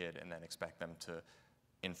to a kid and then expect them to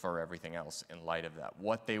infer everything else in light of that.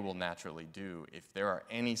 What they will naturally do, if there are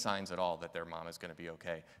any signs at all that their mom is going to be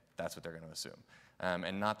okay, that's what they're going to assume.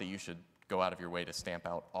 And not that you should go out of your way to stamp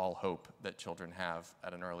out all hope that children have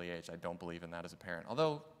at an early age. I don't believe in that as a parent,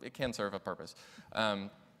 although it can serve a purpose.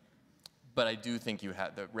 But I do think you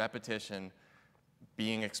have the repetition,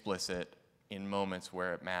 being explicit in moments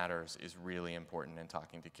where it matters is really important in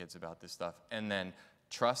talking to kids about this stuff. And then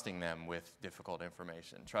trusting them with difficult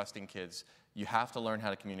information. Trusting kids, you have to learn how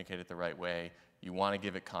to communicate it the right way. You want to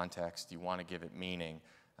give it context, you want to give it meaning.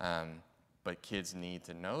 But kids need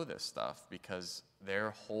to know this stuff because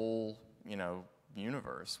their whole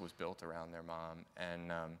universe was built around their mom,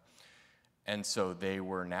 and so they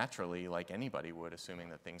were naturally, like anybody would, assuming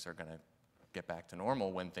that things are going to get back to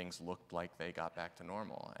normal when things looked like they got back to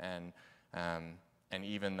normal. And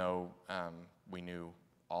even though we knew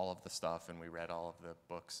all of the stuff and we read all of the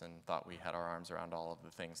books and thought we had our arms around all of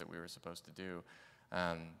the things that we were supposed to do,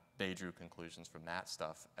 they drew conclusions from that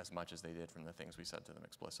stuff as much as they did from the things we said to them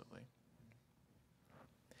explicitly.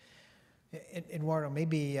 Eduardo,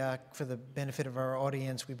 maybe for the benefit of our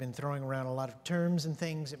audience, we've been throwing around a lot of terms and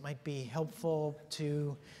things. It might be helpful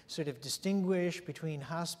to sort of distinguish between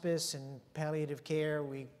hospice and palliative care.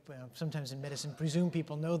 We sometimes in medicine presume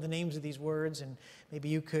people know the names of these words, and maybe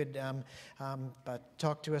you could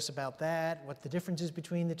talk to us about that, what the difference is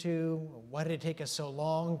between the two, why did it take us so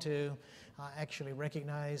long to actually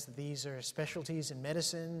recognize that these are specialties in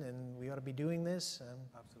medicine and we ought to be doing this?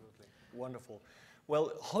 Absolutely. Wonderful.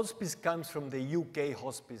 Well, hospice comes from the UK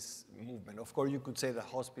hospice movement. Of course, you could say that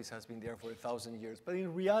hospice has been there for 1,000 years, but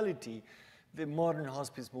in reality, the modern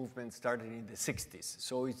hospice movement started in the 60s.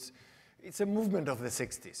 So it's a movement of the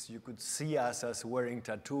 60s. You could see us as wearing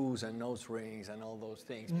tattoos and nose rings and all those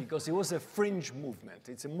things because it was a fringe movement.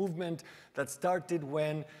 It's a movement that started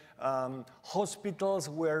when hospitals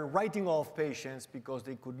were writing off patients because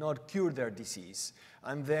they could not cure their disease.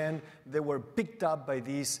 And then they were picked up by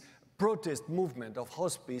this protest movement of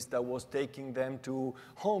hospice that was taking them to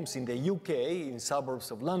homes in the UK, in suburbs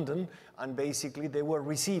of London, and basically they were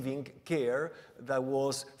receiving care that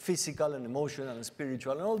was physical and emotional and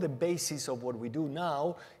spiritual, and all the basis of what we do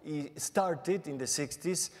now started in the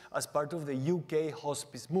 60s as part of the UK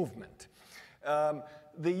hospice movement.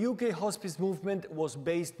 The UK hospice movement was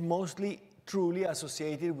based mostly truly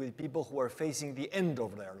associated with people who were facing the end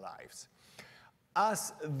of their lives.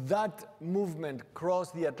 As that movement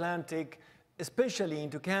crossed the Atlantic, especially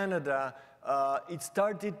into Canada, it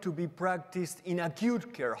started to be practiced in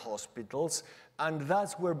acute care hospitals, and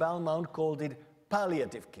that's where Balmount called it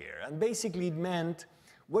palliative care. And basically it meant,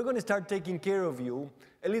 we're going to start taking care of you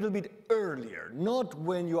a little bit earlier, not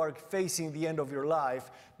when you are facing the end of your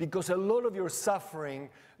life, because a lot of your suffering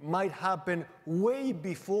might happen way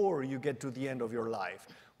before you get to the end of your life.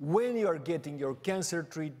 When you are getting your cancer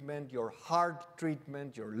treatment, your heart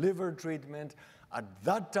treatment, your liver treatment, at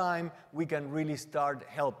that time, we can really start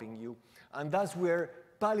helping you. And that's where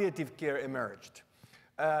palliative care emerged.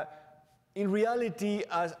 In reality,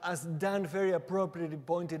 as Dan very appropriately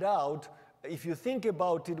pointed out, if you think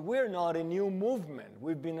about it, we're not a new movement.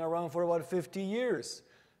 We've been around for about 50 years.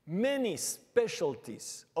 Many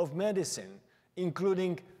specialties of medicine,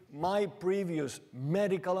 including my previous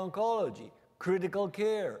medical oncology, critical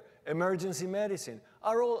care, emergency medicine,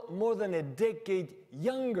 are all more than a decade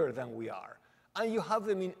younger than we are. And you have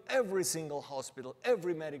them in every single hospital,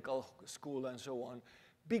 every medical school, and so on,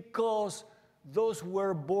 because those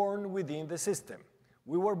were born within the system.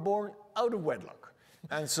 We were born out of wedlock.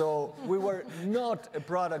 And so we were not a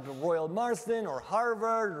product of Royal Marsden or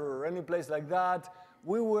Harvard or any place like that.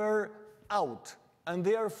 We were out. And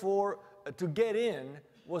therefore, to get in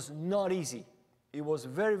was not easy. It was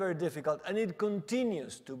very, very difficult, and it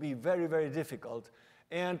continues to be very, very difficult.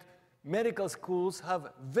 And medical schools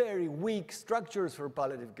have very weak structures for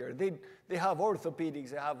palliative care. They have orthopedics,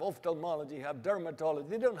 they have ophthalmology, they have dermatology.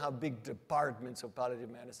 They don't have big departments of palliative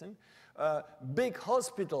medicine. Big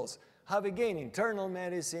hospitals have, again, internal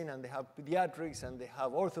medicine, and they have pediatrics, and they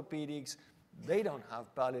have orthopedics. They don't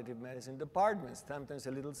have palliative medicine departments, sometimes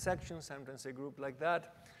a little section, sometimes a group like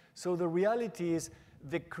that. So the reality is,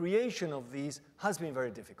 the creation of these has been very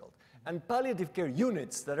difficult. And palliative care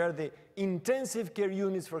units, that are the intensive care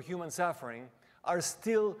units for human suffering, are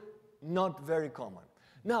still not very common.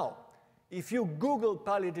 Now, if you Google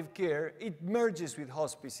palliative care, it merges with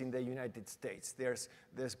hospice in the United States. There's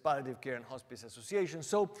Palliative Care and Hospice Association.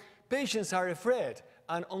 So patients are afraid,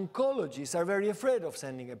 and oncologists are very afraid of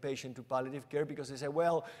sending a patient to palliative care because they say,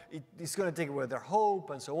 well, it's going to take away their hope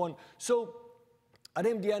and so on. So at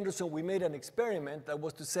MD Anderson, we made an experiment that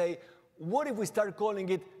was to say, what if we start calling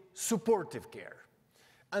it supportive care?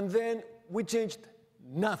 And then we changed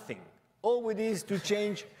nothing. All we did is to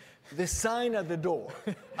change the sign at the door.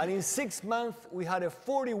 And in 6 months, we had a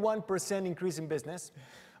 41% increase in business.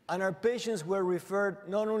 And our patients were referred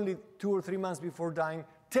not only 2 or 3 months before dying,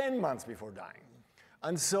 10 months before dying.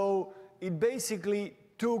 And so it basically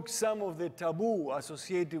took some of the taboo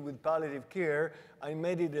associated with palliative care and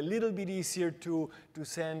made it a little bit easier to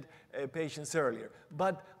send patients earlier.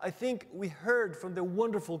 But I think we heard from the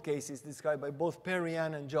wonderful cases described by both Perry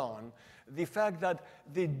Ann and John, the fact that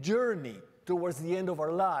the journey towards the end of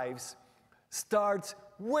our lives starts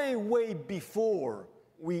way, way before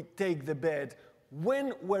we take the bed,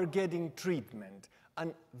 when we're getting treatment.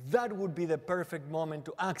 And that would be the perfect moment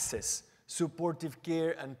to access supportive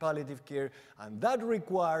care and palliative care, and that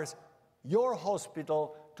requires your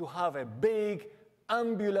hospital to have a big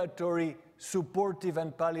ambulatory supportive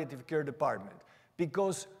and palliative care department,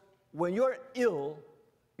 because when you're ill,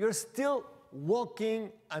 you're still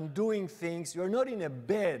walking and doing things. You're not in a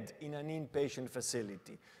bed in an inpatient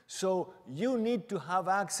facility. So you need to have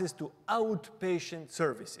access to outpatient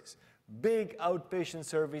services, big outpatient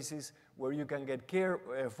services where you can get care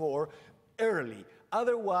for early.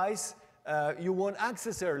 Otherwise, you won't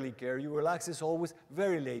access early care. You will access always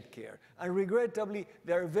very late care. And regrettably,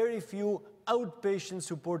 there are very few outpatient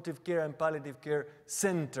supportive care and palliative care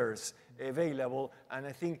centers available, and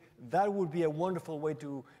I think that would be a wonderful way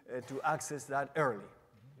to access that early.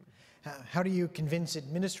 How do you convince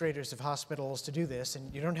administrators of hospitals to do this?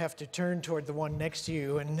 And you don't have to turn toward the one next to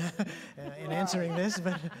you in answering this,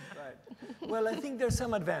 but... Right. Well, I think there's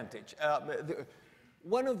some advantage.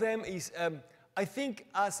 One of them is, I think,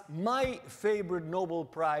 as my favorite Nobel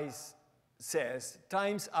Prize says,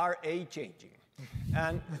 times are a-changing.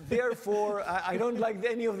 And therefore, I don't like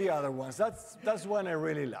any of the other ones. That's one I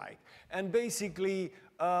really like. And basically,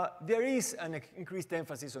 there is an increased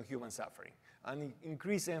emphasis on human suffering, an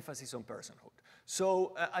increased emphasis on personhood.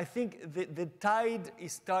 So I think the tide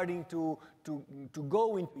is starting to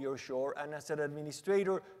go into your shore, and as an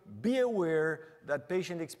administrator, be aware that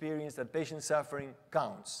patient experience, that patient suffering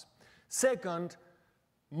counts. Second,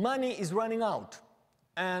 money is running out,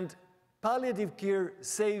 and palliative care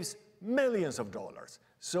saves millions of dollars.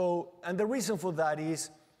 So, and the reason for that is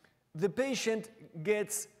the patient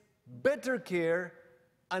gets better care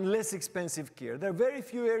and less expensive care. There are very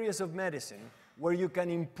few areas of medicine where you can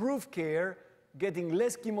improve care, getting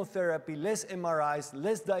less chemotherapy, less MRIs,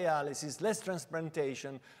 less dialysis, less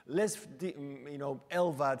transplantation, less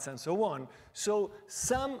LVADs, and so on. So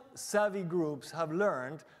some savvy groups have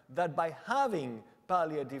learned that by having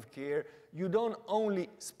palliative care, you don't only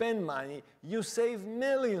spend money, you save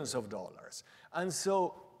millions of dollars. And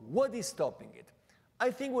so what is stopping it?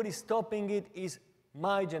 I think what is stopping it is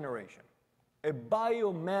my generation, a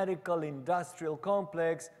biomedical industrial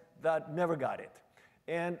complex that never got it.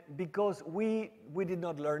 And because we did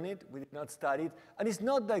not learn it, we did not study it, and it's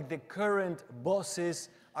not like the current bosses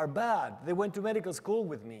are bad. They went to medical school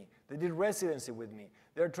with me. They did residency with me.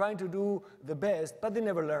 They're trying to do the best, but they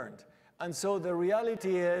never learned. And so the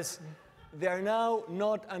reality is they are now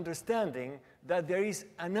not understanding that there is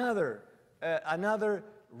another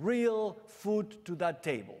real food to that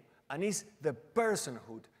table, and it's the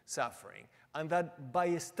personhood suffering. And that by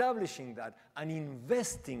establishing that and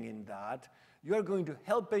investing in that, you are going to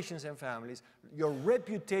help patients and families, your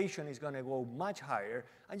reputation is going to go much higher,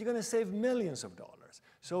 and you're going to save millions of dollars.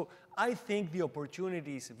 So I think the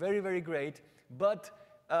opportunity is very, very great, but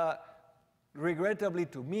regrettably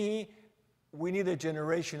to me, we need a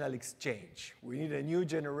generational exchange. We need a new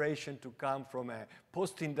generation to come from a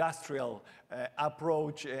post-industrial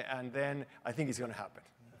approach, and then I think it's going to happen.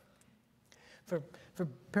 For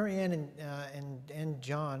Perry Ann and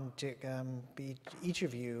John, to be each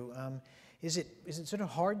of you, is it sort of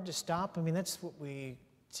hard to stop? I mean, that's what we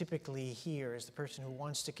typically hear, is the person who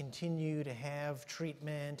wants to continue to have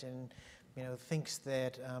treatment and thinks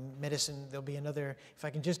that medicine, there'll be another, if I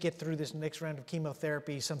can just get through this next round of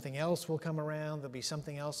chemotherapy, something else will come around, there'll be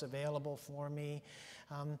something else available for me.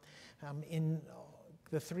 In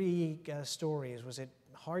the three stories, was it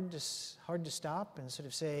hard to stop and sort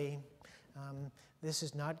of say, this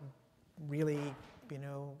is not really,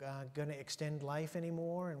 going to extend life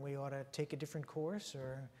anymore, and we ought to take a different course?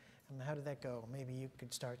 Or how did that go? Maybe you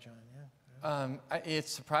could start, John. Yeah. It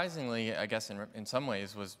surprisingly, I guess in some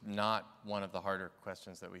ways, was not one of the harder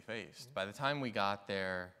questions that we faced. Mm-hmm. By the time we got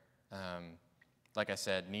there, like I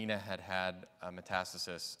said, Nina had a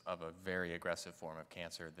metastasis of a very aggressive form of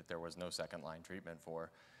cancer that there was no second-line treatment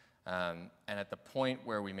for. And at the point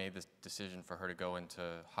where we made this decision for her to go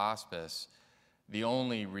into hospice, the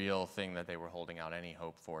only real thing that they were holding out any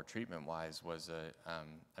hope for treatment-wise was a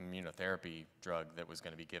immunotherapy drug that was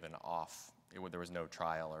going to be given off. There was no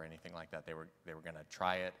trial or anything like that. They were going to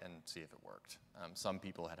try it and see if it worked. Some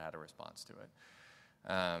people had a response to it.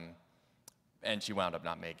 And she wound up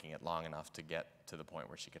not making it long enough to get to the point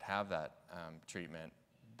where she could have that treatment.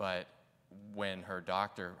 But when her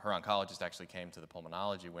oncologist actually came to the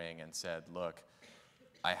pulmonology wing and said, look,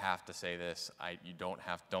 I have to say this, you don't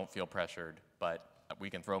feel pressured, but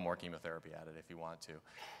we can throw more chemotherapy at it if you want to.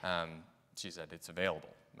 She said, it's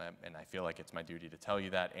available, and I feel like it's my duty to tell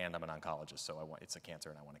you that, and I'm an oncologist, so it's a cancer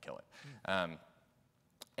and I want to kill it.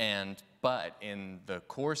 But in the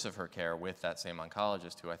course of her care with that same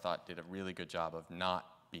oncologist, who I thought did a really good job of not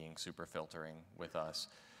being super filtering with us,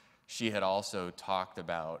 she had also talked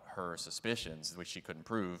about her suspicions, which she couldn't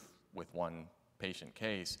prove with one patient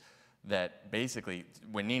case, that basically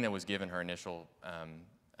when Nina was given her initial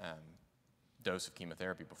dose of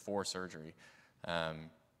chemotherapy before surgery,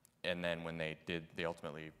 and then when they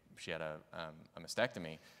ultimately, she had a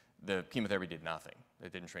mastectomy, the chemotherapy did nothing.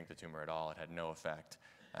 It didn't shrink the tumor at all. It had no effect.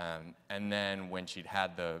 And then when she'd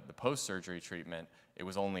had the post-surgery treatment, it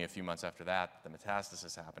was only a few months after that the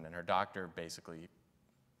metastasis happened, and her doctor basically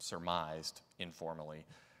surmised informally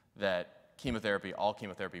that all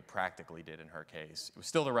chemotherapy practically did in her case. It was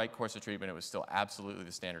still the right course of treatment. It was still absolutely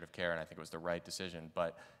the standard of care, and I think it was the right decision,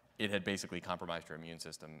 but it had basically compromised her immune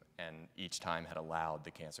system, and each time had allowed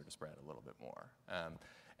the cancer to spread a little bit more.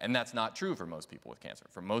 And that's not true for most people with cancer.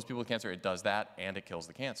 For most people with cancer, it does that and it kills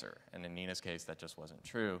the cancer. And in Nina's case, that just wasn't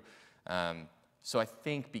true. So I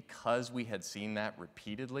think because we had seen that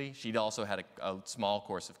repeatedly, she'd also had a small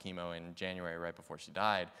course of chemo in January right before she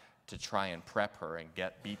died to try and prep her and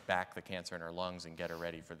beat back the cancer in her lungs and get her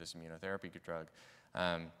ready for this immunotherapy drug.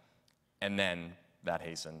 And then that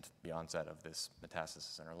hastened the onset of this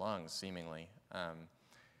metastasis in her lungs, seemingly.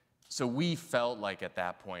 So we felt like at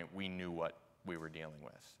that point we knew what we were dealing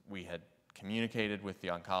with. We had communicated with the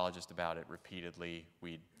oncologist about it repeatedly.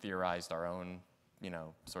 We theorized our own,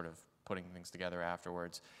 sort of putting things together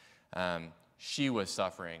afterwards. She was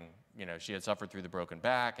suffering, she had suffered through the broken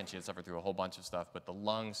back and she had suffered through a whole bunch of stuff, but the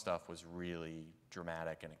lung stuff was really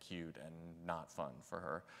dramatic and acute and not fun for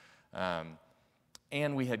her.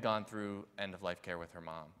 And we had gone through end-of-life care with her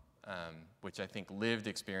mom, which I think lived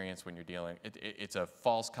experience when you're dealing, it's a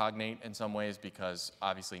false cognate in some ways because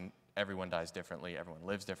obviously everyone dies differently, everyone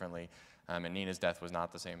lives differently, and Nina's death was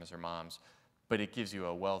not the same as her mom's, but it gives you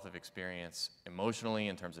a wealth of experience emotionally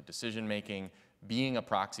in terms of decision making. Being a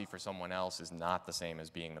proxy for someone else is not the same as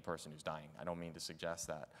being the person who's dying. I don't mean to suggest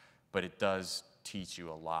that, but it does teach you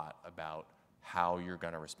a lot about how you're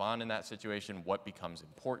going to respond in that situation, what becomes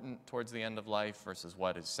important towards the end of life versus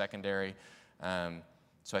what is secondary.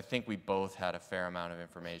 So I think we both had a fair amount of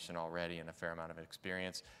information already and a fair amount of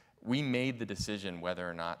experience. We made the decision whether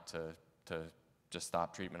or not to just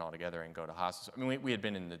stop treatment altogether and go to hospice. I mean, we had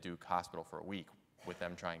been in the Duke hospital for a week with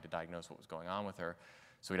them trying to diagnose what was going on with her.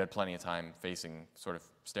 So we'd had plenty of time sort of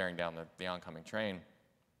staring down the oncoming train.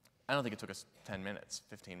 I don't think it took us 10 minutes,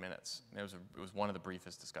 15 minutes. It was one of the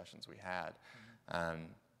briefest discussions we had.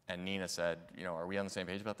 And Nina said, are we on the same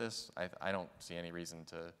page about this? I don't see any reason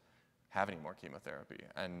to have any more chemotherapy.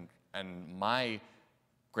 And my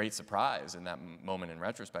great surprise in that moment in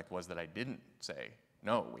retrospect was that I didn't say,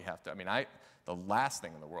 no, we have to. I mean, the last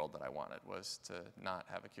thing in the world that I wanted was to not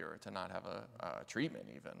have a cure, to not have a treatment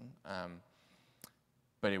even.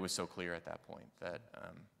 But it was so clear at that point that,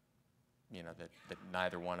 that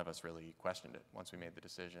neither one of us really questioned it once we made the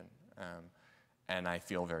decision. And I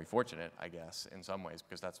feel very fortunate, I guess, in some ways,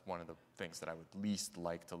 because that's one of the things that I would least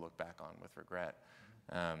like to look back on with regret.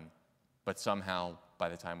 But somehow, by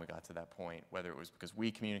the time we got to that point, whether it was because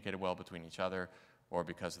we communicated well between each other or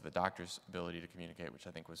because of the doctor's ability to communicate, which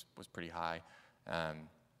I think was pretty high,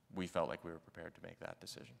 we felt like we were prepared to make that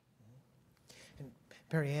decision. And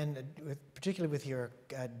Mary Ann, particularly with your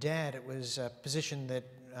dad, it was a position that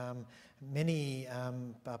many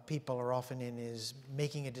people are often in, is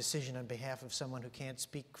making a decision on behalf of someone who can't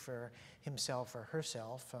speak for himself or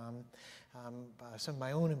herself. Some of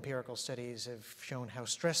my own empirical studies have shown how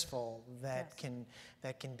stressful that can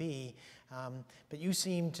be. But you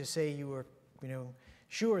seem to say you were,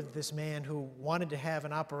 sure that this man who wanted to have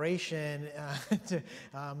an operation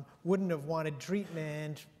wouldn't have wanted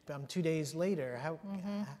treatment 2 days later.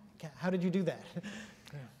 How did you do that?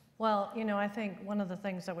 Well, I think one of the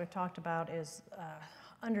things that we've talked about is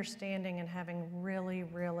understanding and having really,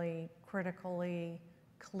 really critically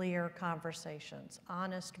clear conversations,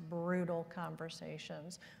 honest, brutal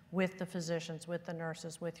conversations with the physicians, with the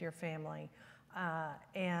nurses, with your family.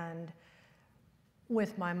 And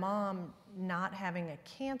with my mom not having a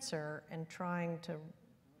cancer and trying to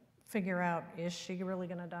figure out, is she really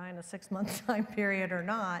going to die in a 6-month time period or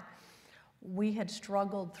not, we had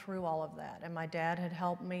struggled through all of that. And my dad had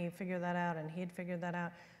helped me figure that out, and he'd figured that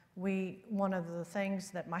out. One of the things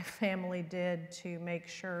that my family did to make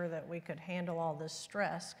sure that we could handle all this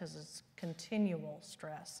stress, because it's continual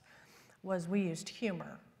stress, was we used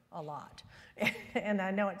humor a lot. And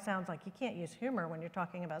I know it sounds like you can't use humor when you're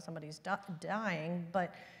talking about somebody's dying,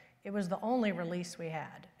 but it was the only release we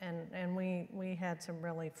had. And we had some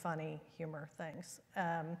really funny humor things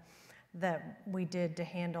that we did to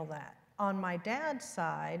handle that. On my dad's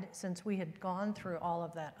side, since we had gone through all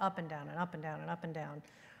of that up and down and up and down and up and down,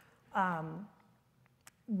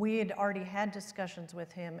 we had already had discussions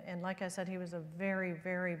with him, and like I said, he was a very,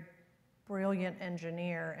 very brilliant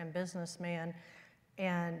engineer and businessman,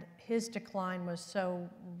 and his decline was so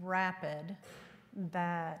rapid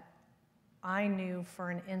that I knew for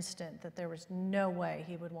an instant that there was no way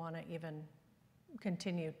he would want to even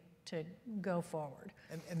continue to go forward.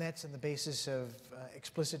 And that's on the basis of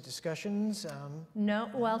explicit discussions? No,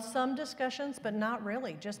 well, some discussions, but not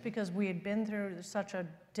really, just because we had been through such a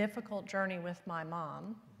difficult journey with my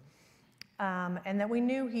mom. And that we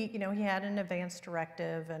knew he had an advance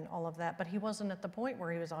directive and all of that, but he wasn't at the point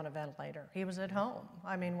where he was on a ventilator. He was at home.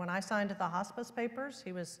 I mean, when I signed the hospice papers,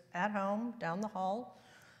 he was at home, down the hall.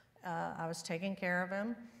 I was taking care of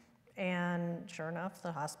him. And sure enough,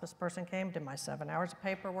 the hospice person came, did my 7 hours of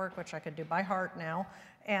paperwork, which I could do by heart now,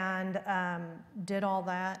 and did all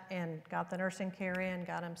that and got the nursing care in,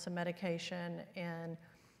 got him some medication, and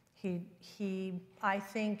I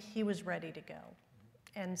think he was ready to go.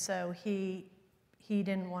 And so he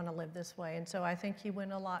didn't want to live this way. And so I think he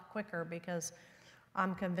went a lot quicker because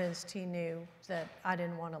I'm convinced he knew that I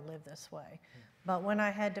didn't want to live this way. But when I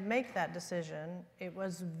had to make that decision, it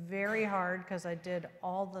was very hard because I did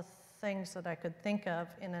all the things that I could think of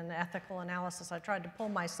in an ethical analysis. I tried to pull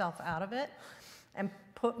myself out of it and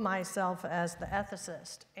put myself as the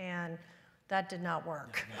ethicist, and that did not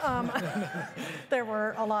work. There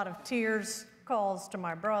were a lot of tears, calls to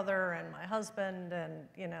my brother and my husband and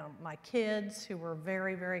my kids who were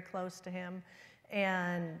very, very close to him,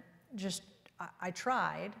 and just I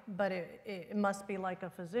tried, but it must be like a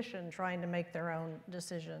physician trying to make their own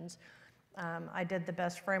decisions. I did the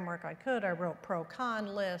best framework I could. I wrote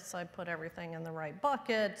pro-con lists. I put everything in the right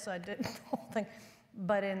buckets. I did the whole thing.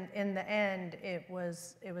 But in the end, it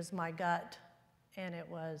was my gut, and it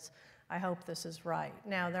was, I hope this is right.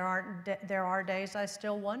 Now, there are days I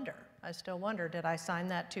still wonder. Did I sign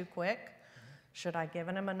that too quick? Should I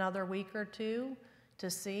given him another week or two to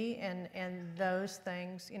see? And those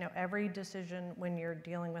things, every decision when you're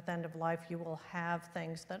dealing with end of life, you will have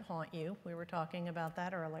things that haunt you. We were talking about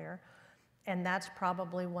that earlier. And that's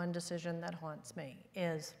probably one decision that haunts me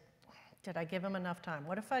is, did I give him enough time?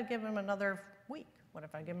 What if I give him another week? What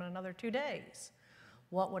if I give him another 2 days?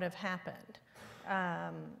 What would have happened?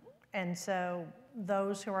 And so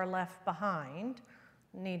those who are left behind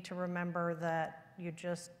need to remember that you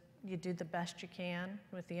do the best you can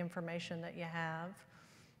with the information that you have,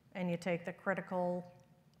 and you take the critical,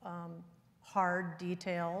 hard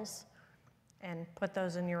details and put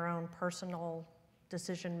those in your own personal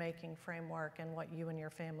decision-making framework and what you and your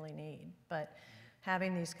family need. But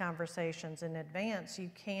having these conversations in advance, you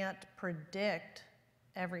can't predict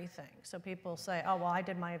everything. So people say, oh, well, I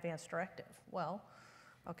did my advance directive. Well,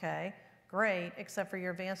 okay, great, except for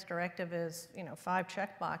your advance directive is 5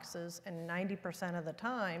 check boxes, and 90% of the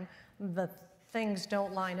time, the things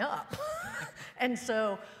don't line up. And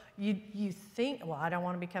so you think, well, I don't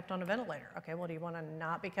want to be kept on a ventilator. Okay, well, do you want to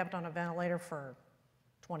not be kept on a ventilator for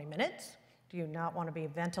 20 minutes? Do you not want to be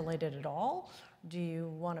ventilated at all? Do you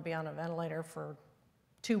want to be on a ventilator for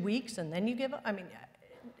 2 weeks and then you give up? I mean,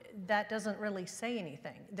 that doesn't really say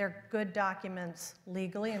anything. They're good documents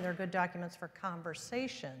legally, and they're good documents for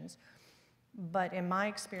conversations, but in my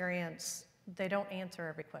experience, they don't answer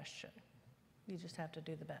every question. You just have to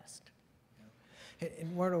do the best. And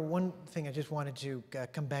Eduardo, one thing I just wanted to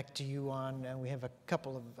come back to you on, and we have a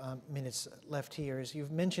couple of minutes left here, is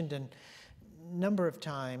you've mentioned a number of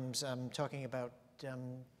times talking about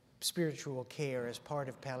spiritual care as part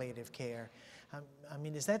of palliative care. I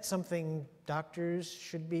mean, is that something doctors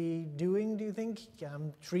should be doing, do you think?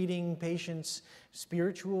 Treating patients'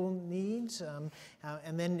 spiritual needs?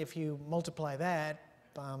 And then if you multiply that,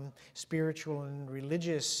 spiritual and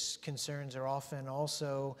religious concerns are often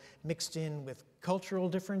also mixed in with cultural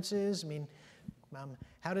differences. I mean,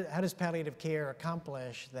 how does palliative care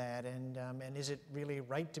accomplish that, and is it really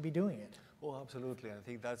right to be doing it? Oh, absolutely. I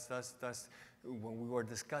think that's when we were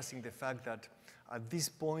discussing the fact that at this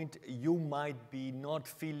point you might be not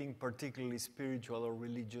feeling particularly spiritual or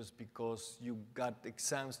religious because you got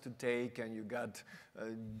exams to take and you got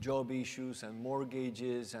job issues and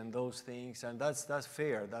mortgages and those things, and that's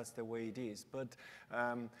fair. That's the way it is. But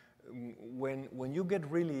when you get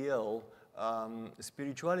really ill,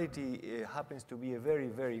 spirituality happens to be a very,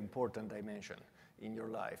 very important dimension in your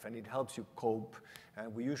life, and it helps you cope.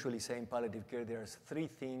 And we usually say in palliative care there's 3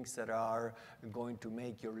 things that are going to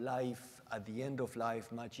make your life at the end of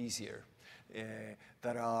life much easier.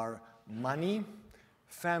 That are money,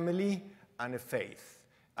 family, and faith.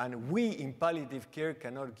 And we in palliative care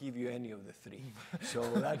cannot give you any of the 3. So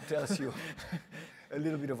that tells you a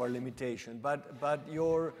little bit of our limitation. But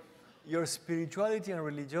your spirituality and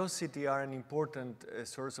religiosity are an important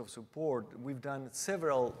source of support. We've done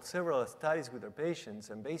several studies with our patients,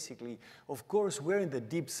 and basically, of course, we're in the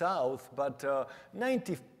deep south, but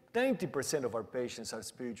 90% of our patients are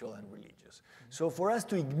spiritual and religious. So for us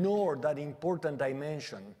to ignore that important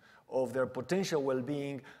dimension of their potential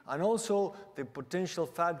well-being, and also the potential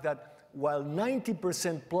fact that while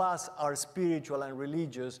 90% plus are spiritual and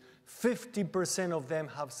religious, 50% of them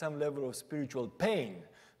have some level of spiritual pain.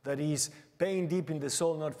 That is, pain deep in the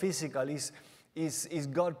soul, not physical. Is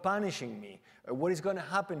God punishing me? What is going to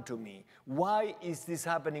happen to me? Why is this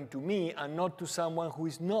happening to me and not to someone who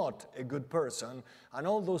is not a good person? And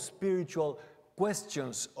all those spiritual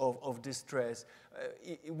questions of distress,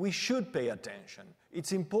 we should pay attention.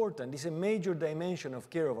 It's important. It's a major dimension of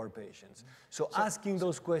care of our patients. So asking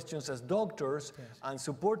those questions as doctors and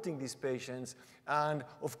supporting these patients, and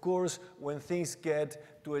of course, when things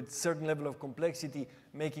get to a certain level of complexity,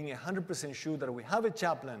 making 100% sure that we have a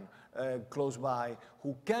chaplain close by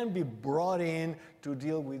who can be brought in to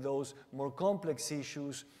deal with those more complex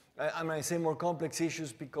issues. And I say more complex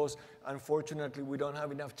issues because, unfortunately, we don't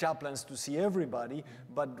have enough chaplains to see everybody.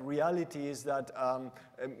 But reality is that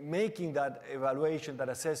making that evaluation, that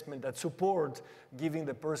assessment, that support, giving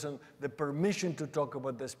the person the permission to talk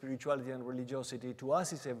about their spirituality and religiosity, to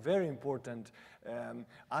us is a very important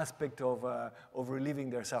aspect of relieving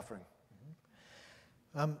their suffering.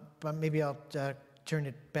 But maybe I'll turn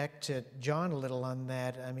it back to John a little on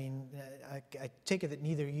that. I mean, I take it that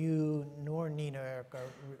neither you nor Nina are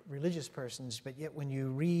religious persons, but yet when you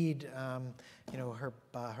read,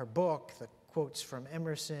 her book, the quotes from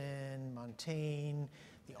Emerson, Montaigne,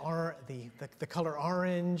 the color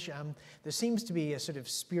orange, there seems to be a sort of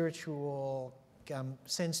spiritual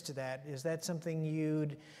sense to that. Is that something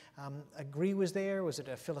you'd agree was there? Was it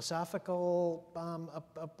a philosophical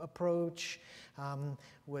approach?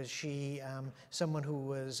 Was she someone who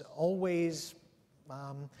was always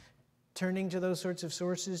turning to those sorts of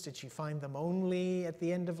sources? Did she find them only at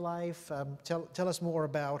the end of life? Tell us more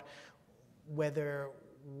about whether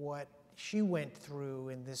what she went through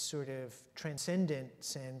in this sort of transcendent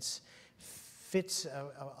sense fits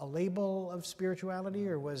a label of spirituality,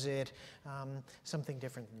 or was it something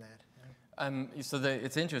different than that?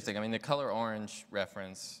 It's interesting. I mean, the color orange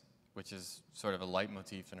reference, which is sort of a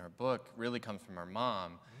leitmotif in her book, really comes from her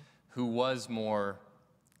mom, who was more,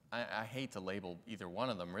 I hate to label either one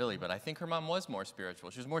of them really, but I think her mom was more spiritual.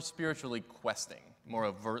 She was more spiritually questing, more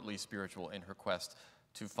overtly spiritual in her quest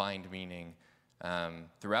to find meaning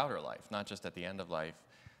throughout her life, not just at the end of life.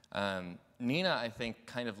 Nina, I think,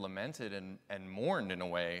 kind of lamented and mourned in a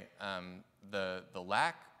way the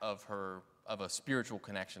lack of a spiritual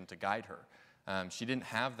connection to guide her. She didn't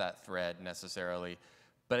have that thread necessarily,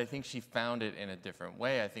 but I think she found it in a different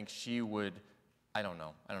way. I think she would, I don't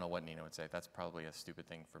know what Nina would say. That's probably a stupid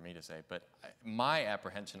thing for me to say, but my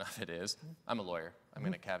apprehension of it is, I'm a lawyer. I'm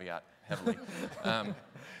going to caveat heavily. I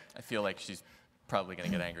feel like she's probably going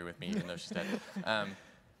to get angry with me even though she's dead.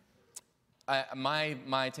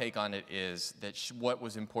 My take on it is that what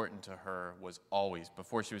was important to her was always,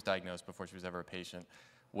 before she was diagnosed, before she was ever a patient,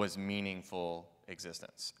 was meaningful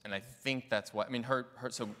existence. And I think that's what, I mean,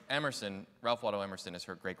 so Emerson, Ralph Waldo Emerson is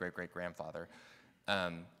her great-great-great-grandfather.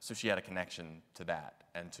 So she had a connection to that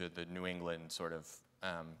and to the New England sort of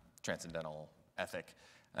transcendental ethic.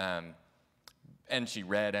 And she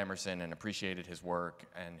read Emerson and appreciated his work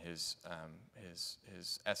and his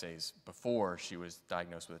essays before she was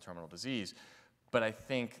diagnosed with a terminal disease. But I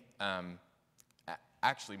think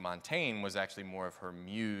actually Montaigne was actually more of her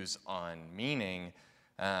muse on meaning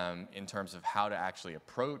in terms of how to actually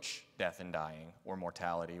approach death and dying, or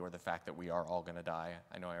mortality, or the fact that we are all going to die.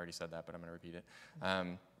 I know I already said that, but I'm going to repeat it.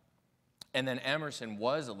 And then Emerson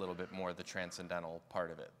was a little bit more the transcendental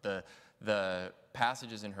part of it. The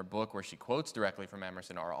passages in her book where she quotes directly from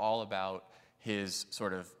Emerson are all about his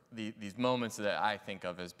sort of, these moments that I think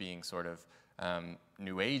of as being sort of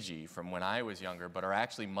New Agey from when I was younger, but are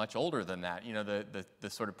actually much older than that. You know, the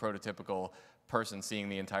sort of prototypical person seeing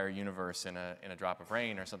the entire universe in a drop of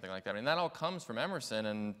rain or something like that. I mean, that all comes from Emerson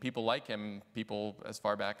and people like him, people as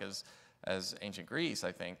far back as ancient Greece,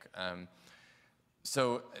 I think.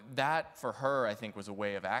 So that, for her, I think, was a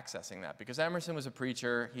way of accessing that. Because Emerson was a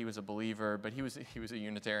preacher, he was a believer, but he was a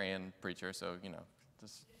Unitarian preacher, so, you know,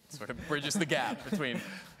 this sort of bridges the gap between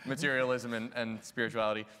materialism and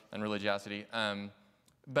spirituality and religiosity.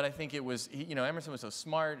 But I think it was, you know, Emerson was so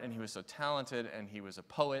smart, and he was so talented, and he was a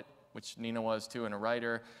poet, which Nina was too, and a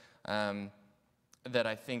writer, that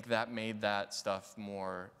I think that made that stuff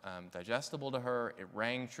more digestible to her. It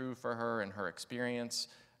rang true for her and her experience.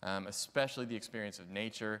 Especially the experience of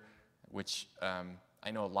nature, which I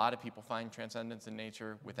know a lot of people find transcendence in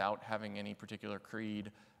nature without having any particular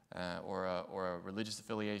creed or a religious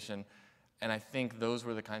affiliation. And I think those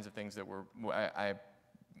were the kinds of things that were, I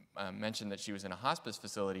mentioned that she was in a hospice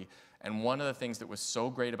facility, and one of the things that was so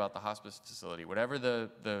great about the hospice facility, whatever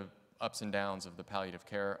the ups and downs of the palliative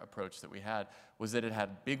care approach that we had was that it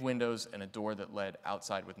had big windows and a door that led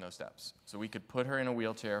outside with no steps. So we could put her in a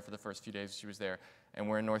wheelchair for the first few days she was there, and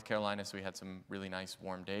we're in North Carolina, so we had some really nice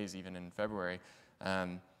warm days, even in February,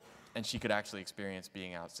 and she could actually experience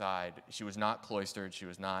being outside. She was not cloistered, she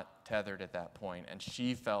was not tethered at that point, and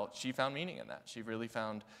she found meaning in that. She really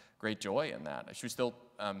found great joy in that. She was still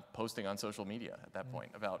posting on social media at that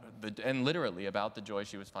point about and literally about the joy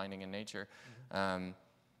she was finding in nature.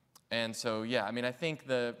 And so, yeah, I mean, I think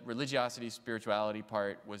the religiosity, spirituality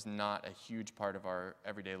part was not a huge part of our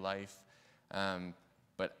everyday life.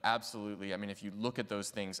 But absolutely, I mean, if you look at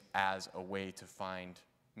those things as a way to find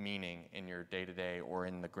meaning in your day-to-day or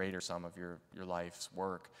in the greater sum of your life's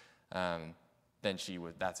work, then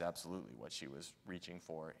that's absolutely what she was reaching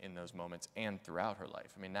for in those moments and throughout her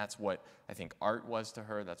life. I mean, that's what I think art was to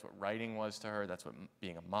her, that's what writing was to her, that's what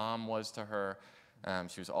being a mom was to her.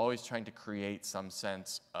 She was always trying to create some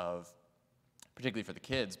sense of, particularly for the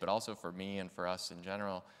kids, but also for me and for us in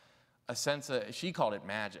general, a sense of, she called it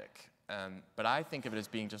magic. But I think of it as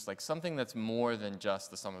being just like something that's more than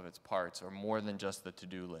just the sum of its parts, or more than just the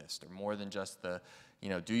to-do list, or more than just the,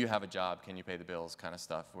 do you have a job, can you pay the bills kind of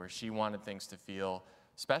stuff, where she wanted things to feel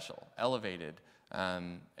special, elevated,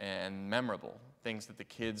 and memorable, things that the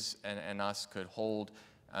kids and us could hold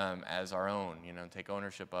as our own, take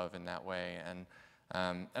ownership of in that way. And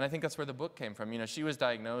I think that's where the book came from. She was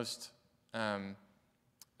diagnosed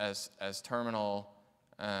as terminal.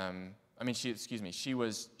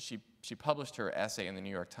 She published her essay in the New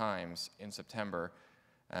York Times in September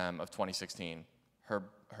of 2016.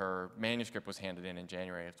 Her manuscript was handed in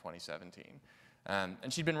January of 2017.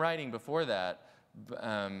 And she'd been writing before that,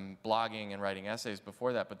 blogging and writing essays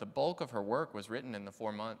before that, but the bulk of her work was written in the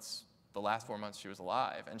last 4 months she was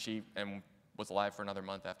alive, and was alive for another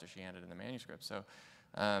month after she handed in the manuscript.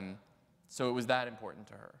 So it was that important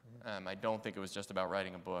to her. I don't think it was just about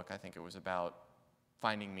writing a book. I think it was about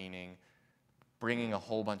finding meaning, bringing a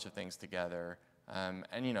whole bunch of things together. And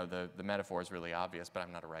the metaphor is really obvious, but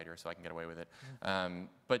I'm not a writer, so I can get away with it.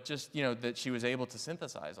 But just, that she was able to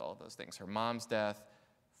synthesize all of those things. Her mom's death,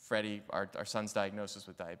 Freddie, our son's diagnosis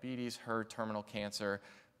with diabetes, her terminal cancer,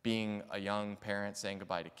 being a young parent saying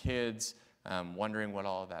goodbye to kids, wondering what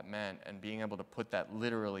all of that meant, and being able to put that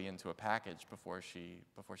literally into a package before she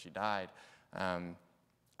died.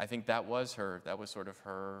 I think that was sort of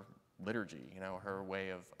her liturgy, her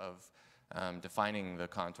way of defining the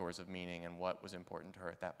contours of meaning and what was important to her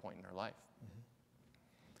at that point in her life.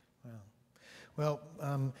 Wow. Well,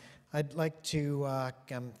 I'd like to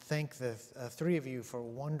thank the three of you for a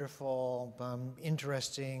wonderful,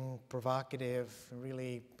 interesting, provocative,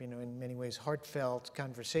 really, in many ways heartfelt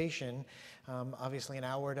conversation. Obviously, an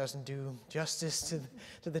hour doesn't do justice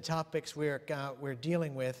to the topics we're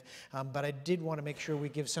dealing with, but I did want to make sure we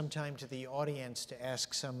give some time to the audience to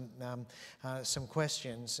ask some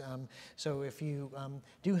questions. So if you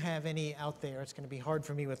do have any out there, it's going to be hard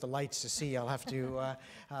for me with the lights to see. I'll have to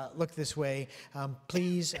look this way.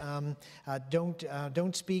 Please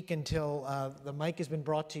don't speak until the mic has been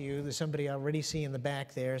brought to you. There's somebody I already see in the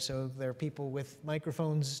back there, so there are people with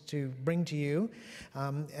microphones to bring to you.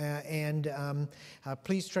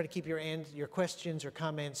 Please try to keep your questions or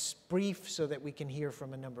comments brief so that we can hear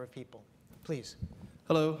from a number of people. Please.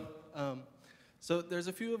 Hello. So there's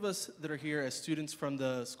a few of us that are here as students from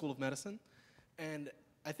the School of Medicine, and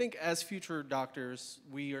I think as future doctors,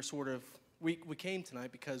 we are we came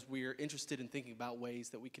tonight because we're interested in thinking about ways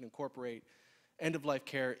that we can incorporate end-of-life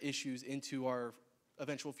care issues into our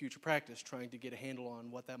eventual future practice, trying to get a handle on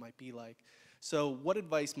what that might be like. So what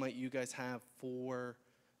advice might you guys have for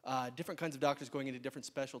different kinds of doctors going into different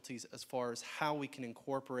specialties as far as how we can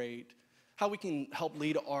help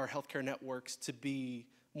lead our healthcare networks to be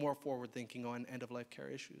more forward-thinking on end-of-life care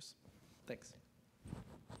issues? Thanks.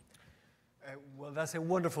 Well, that's a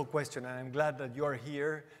wonderful question, and I'm glad that you're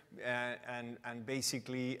here. And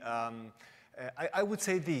basically, I would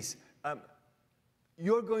say this.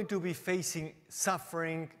 You're going to be facing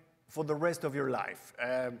suffering for the rest of your life.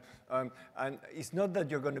 And it's not that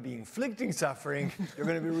you're going to be inflicting suffering, you're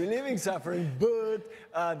going to be relieving suffering,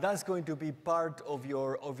 but that's going to be part of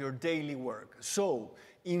your daily work. So,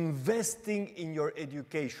 investing in your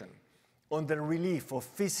education on the relief of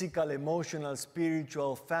physical, emotional,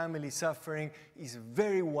 spiritual, family suffering is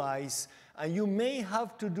very wise, and you may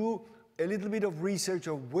have to do a little bit of research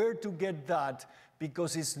of where to get that,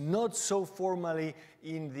 because it's not so formally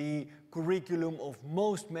in the curriculum of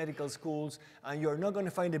most medical schools, and you're not going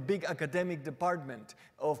to find a big academic department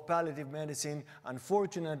of palliative medicine,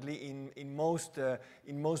 unfortunately, in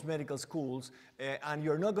most medical schools, and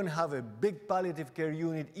you're not going to have a big palliative care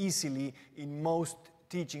unit easily in most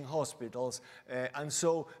teaching hospitals. And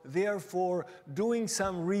so therefore, doing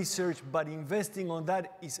some research but investing on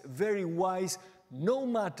that is very wise, no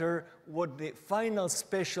matter what the final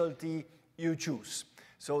specialty you choose.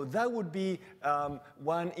 So that would be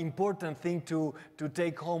one important thing to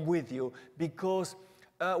take home with you, because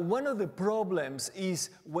one of the problems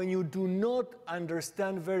is when you do not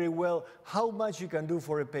understand very well how much you can do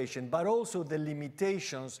for a patient, but also the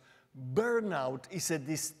limitations, burnout is a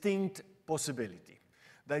distinct possibility.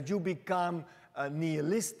 That you become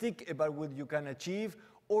nihilistic about what you can achieve,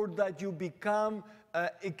 or that you become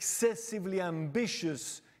excessively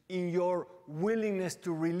ambitious in your willingness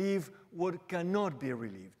to relieve what cannot be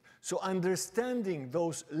relieved. So understanding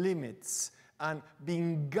those limits and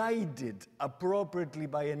being guided appropriately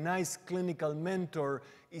by a nice clinical mentor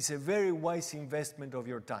is a very wise investment of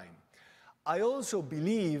your time. I also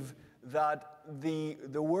believe that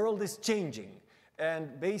the world is changing,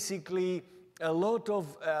 and basically a lot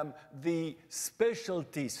of the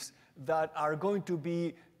specialties that are going to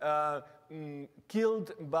be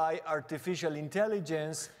killed by artificial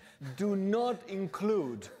intelligence do not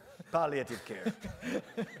include palliative care.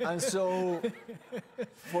 And so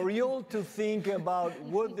for you all to think about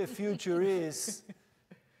what the future is,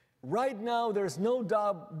 right now there's no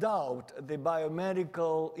doubt the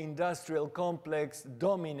biomedical industrial complex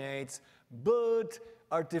dominates, but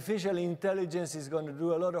artificial intelligence is going to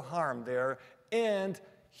do a lot of harm there, and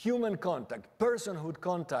human contact, personhood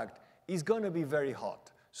contact, is going to be very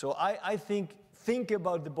hot. So I think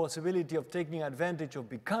about the possibility of taking advantage of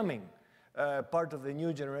becoming part of the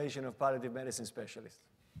new generation of palliative medicine specialists.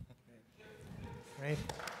 Great,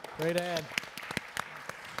 great ad.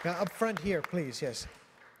 Now up front here, please, yes.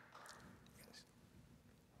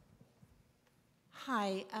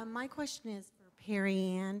 Hi, my question is for Perry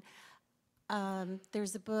Ann.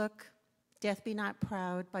 There's a book, Death Be Not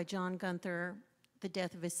Proud, by John Gunther, the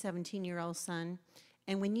death of his 17-year-old son.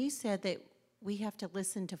 And when you said that we have to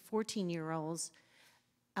listen to 14-year-olds,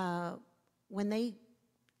 when they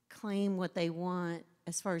claim what they want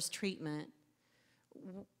as far as treatment,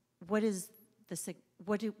 what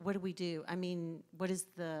do we do? I mean,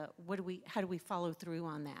 how do we follow through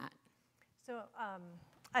on that? So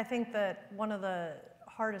I think that one of the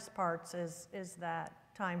hardest parts is that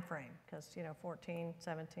time frame, because 14,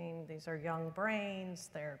 17, these are young brains,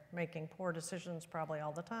 they're making poor decisions probably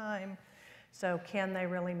all the time. So can they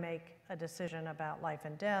really make a decision about life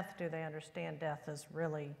and death? Do they understand death is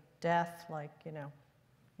really death, like,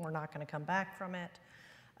 we're not going to come back from it?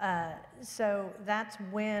 So that's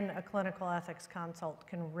when a clinical ethics consult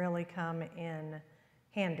can really come in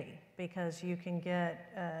handy, because you can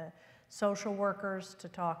get social workers to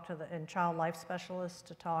talk to and child life specialists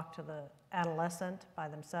to talk to the adolescent by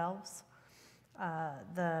themselves.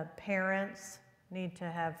 The parents need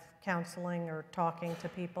to have counseling or talking to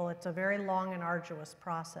people. It's a very long and arduous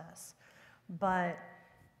process. But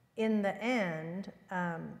in the end,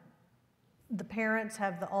 the parents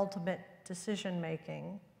have the ultimate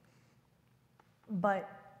decision-making, but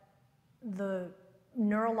the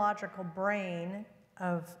neurological brain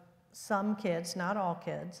of some kids, not all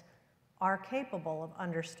kids, are capable of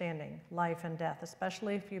understanding life and death,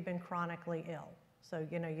 especially if you've been chronically ill. So,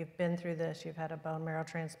 you've been through this, you've had a bone marrow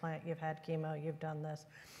transplant, you've had chemo, you've done this.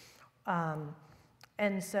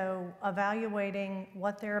 And so evaluating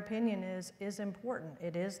what their opinion is important.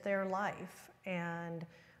 It is their life, and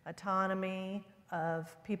autonomy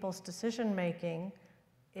of people's decision-making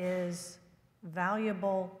is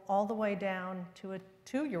valuable all the way down to a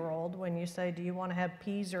 2-year-old when you say, do you want to have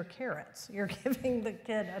peas or carrots? You're giving the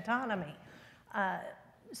kid autonomy.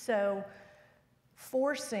 So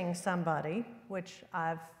forcing somebody, which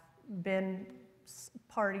I've been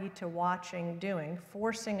party to watching doing,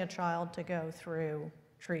 forcing a child to go through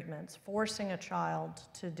treatments, forcing a child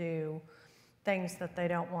to do things that they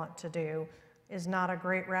don't want to do is not a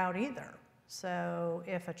great route either. So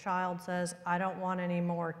if a child says, I don't want any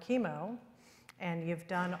more chemo, and you've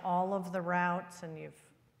done all of the routes and you've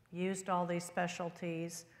used all these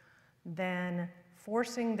specialties, then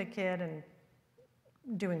forcing the kid and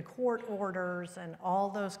doing court orders and all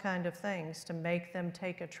those kind of things to make them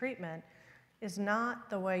take a treatment is not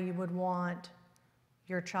the way you would want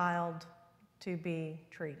your child to be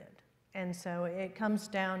treated. And so it comes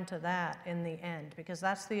down to that in the end, because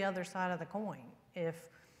that's the other side of the coin. If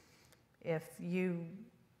you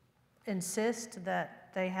insist that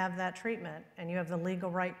they have that treatment and you have the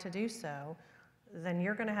legal right to do so, then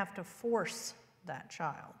you're going to have to force that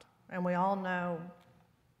child. And we all know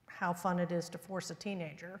how fun it is to force a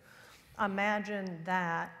teenager. Imagine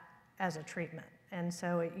that as a treatment. And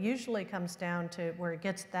so it usually comes down to where it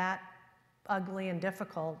gets that ugly and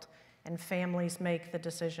difficult and families make the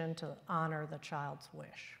decision to honor the child's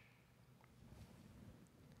wish.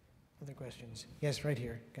 Other questions? Yes, right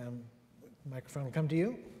here. Microphone will come to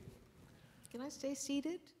you. Can I stay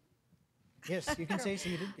seated? Yes, you can stay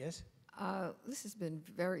seated, yes. This has been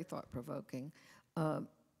very thought-provoking. Dr.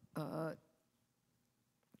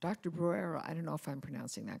 Bruera, I don't know if I'm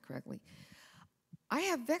pronouncing that correctly. I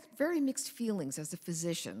have very mixed feelings as a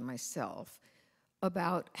physician myself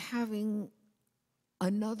about having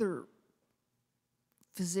another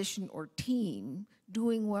physician or team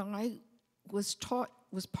doing what I was taught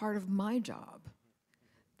was part of my job.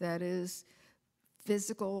 That is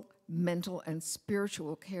physical, mental, and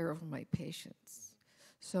spiritual care of my patients.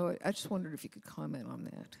 So I just wondered if you could comment on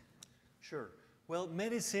that. Sure. Well,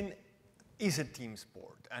 medicine is a team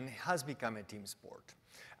sport and has become a team sport.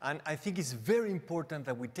 And I think it's very important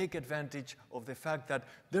that we take advantage of the fact that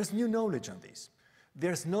there's new knowledge on this.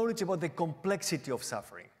 There's knowledge about the complexity of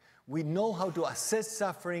suffering. We know how to assess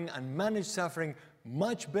suffering and manage suffering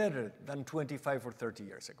much better than 25 or 30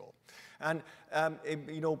 years ago. And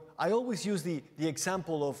you know, I always use the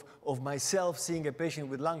example of myself seeing a patient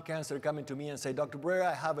with lung cancer coming to me and say, Dr. Bruera,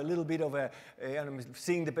 I have a little bit of I'm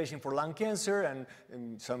seeing the patient for lung cancer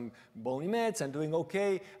and some bony meds and doing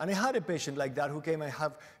okay. And I had a patient like that who came, I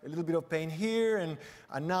have a little bit of pain here and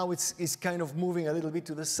now it's kind of moving a little bit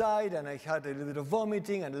to the side and I had a little bit of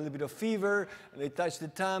vomiting and a little bit of fever and I touched the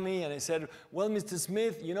tummy and I said, well, Mr.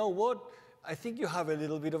 Smith, you know what? I think you have a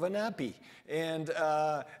little bit of a nappy. And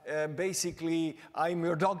basically, I'm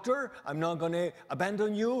your doctor. I'm not going to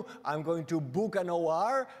abandon you. I'm going to book an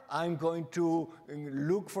OR. I'm going to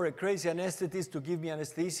look for a crazy anesthetist to give me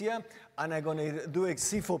anesthesia. And I'm going to do a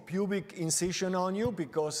xiphopubic incision on you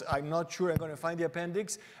because I'm not sure I'm going to find the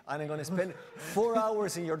appendix. And I'm going to spend 4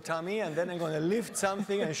 hours in your tummy. And then I'm going to lift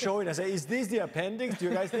something and show it and say, is this the appendix? Do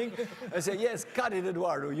you guys think? I say, yes, cut it,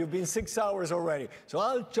 Eduardo. You've been 6 hours already. So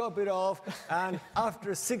I'll chop it off. And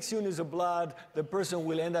after 6 units of blood, the person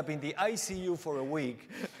will end up in the ICU for a week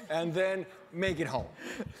and then make it home.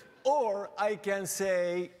 Or I can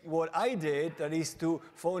say what I did, that is to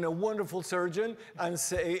phone a wonderful surgeon and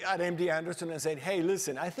say at MD Anderson and say, hey,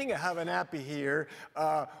 listen, I think I have an appy here.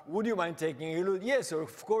 Would you mind taking a look? Yes,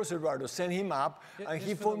 of course, Eduardo. Send him up. And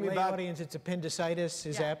he phoned me back. Audience, it's appendicitis,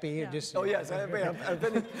 his appy. Yeah. Just, oh, yes.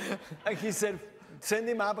 And he said, send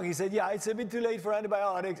him up, and he said, yeah, it's a bit too late for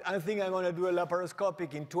antibiotics. I think I'm going to do a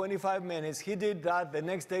laparoscopic in 25 minutes. He did that. The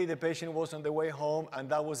next day, the patient was on the way home, and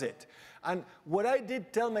that was it. And what I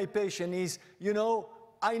did tell my patient is, you know,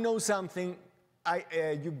 I know something.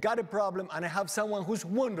 You got a problem, and I have someone who's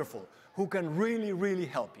wonderful, who can really, really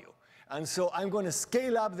help you. And so I'm going to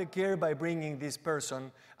scale up the care by bringing this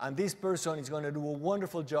person, and this person is going to do a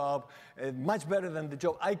wonderful job, much better than the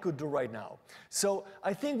job I could do right now. So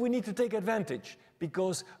I think we need to take advantage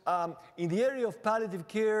because in the area of palliative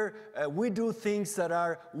care, we do things that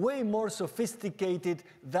are way more sophisticated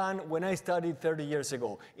than when I studied 30 years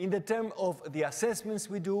ago. In the term of the assessments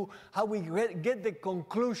we do, how we get the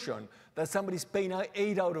conclusion that somebody's paying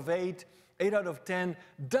 8 out of 8, 8 out of 10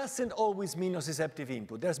 doesn't always mean nociceptive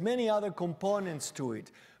input. There's many other components to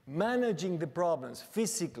it. Managing the problems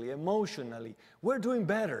physically, emotionally, we're doing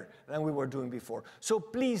better than we were doing before. So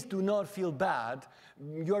please do not feel bad.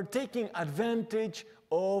 You're taking advantage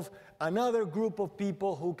of another group of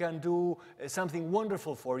people who can do something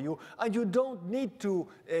wonderful for you. And you don't need to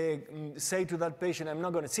say to that patient, I'm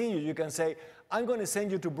not going to see you. You can say, I'm going to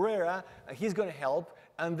send you to Bruera. He's going to help.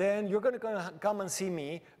 And then you're going to come and see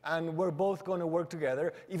me, and we're both going to work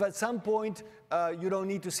together. If at some point you don't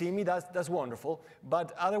need to see me, that's wonderful.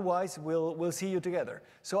 But otherwise, we'll see you together.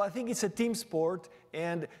 So I think it's a team sport,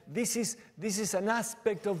 and this is an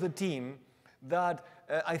aspect of the team that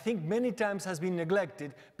I think many times has been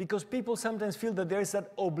neglected because people sometimes feel that there is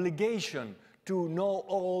that obligation to know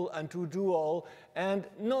all and to do all, and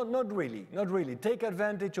not really. Take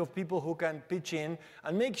advantage of people who can pitch in,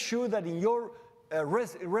 and make sure that in your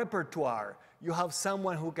repertoire, you have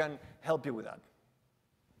someone who can help you with that.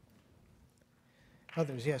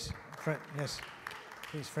 Others, yes. Fran, yes.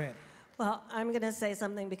 Please, Fran. Well, I'm going to say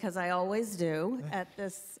something because I always do at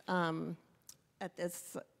this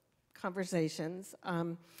conversations.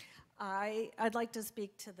 I'd like to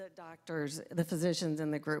speak to the doctors, the physicians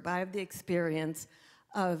in the group. I have the experience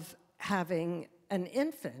of having an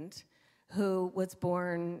infant who was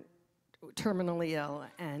born terminally ill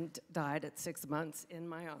and died at 6 months in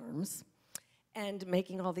my arms, and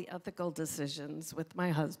making all the ethical decisions with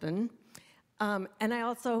my husband. And I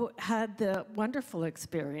also had the wonderful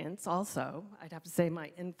experience also. I'd have to say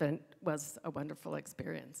my infant was a wonderful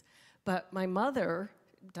experience. But my mother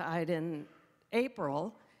died in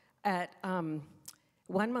April at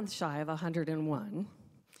 1 month shy of 101,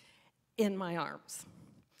 in my arms.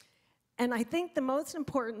 And I think the most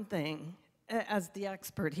important thing, as the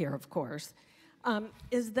expert here, of course,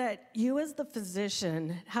 is that you as the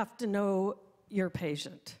physician have to know your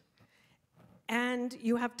patient. And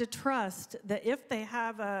you have to trust that if they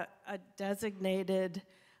have a designated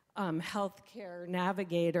healthcare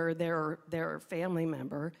navigator, their family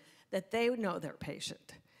member, that they know their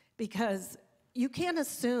patient. Because you can't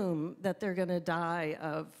assume that they're going to die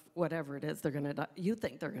of whatever it is you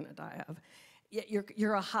think they're going to die of.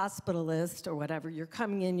 You're a hospitalist or whatever. You're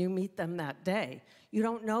coming in, you meet them that day. You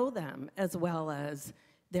don't know them as well as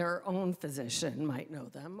their own physician might know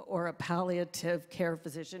them, or a palliative care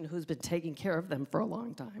physician who's been taking care of them for a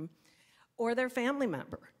long time, or their family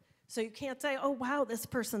member. So you can't say, oh, wow, this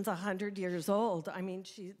person's 100 years old. I mean,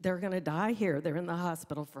 they're going to die here. They're in the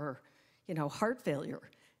hospital for, heart failure.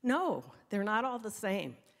 No, they're not all the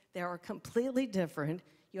same. They are completely different.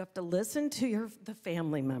 You have to listen to the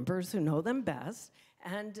family members who know them best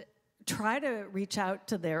and try to reach out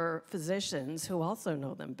to their physicians who also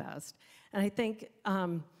know them best. And I think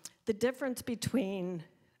the difference between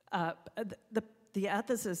the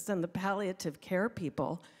ethicists and the palliative care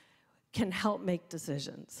people can help make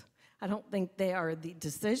decisions. I don't think they are the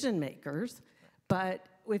decision makers, but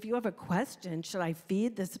if you have a question, should I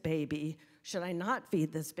feed this baby? Should I not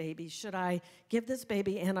feed this baby? Should I give this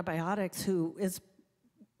baby antibiotics who is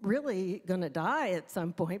really going to die at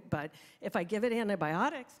some point, but if I give it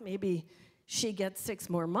antibiotics, maybe she gets 6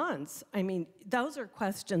 more months. I mean, those are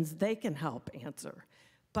questions they can help answer.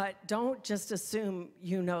 But don't just assume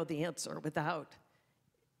you know the answer without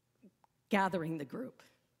gathering the group.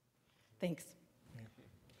 Thanks.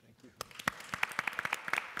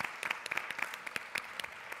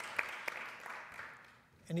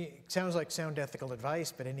 Thank you. Sounds like sound ethical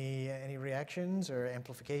advice, but any reactions or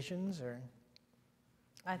amplifications or?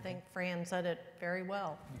 I think Fran said it very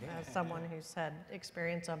well, as someone who's had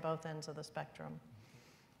experience on both ends of the spectrum.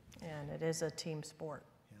 And it is a team sport,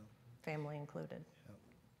 family included.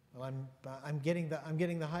 Well, I'm getting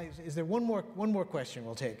the high. Is there one more question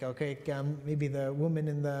we'll take? Okay, maybe the woman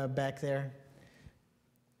in the back there.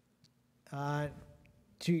 The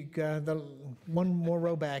one more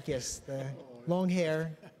row back. Yes, the long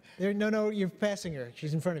hair. There. No, you're passing her.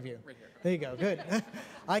 She's in front of you. Right here. There you go. Good.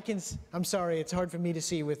 I'm sorry. It's hard for me to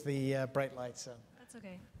see with the bright lights. So. That's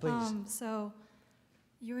okay. Please. So,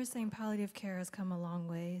 you were saying palliative care has come a long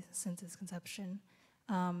way since its conception.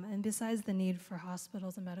 And besides the need for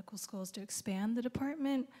hospitals and medical schools to expand the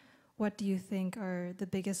department, what do you think are the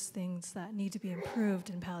biggest things that need to be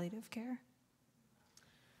improved in palliative care?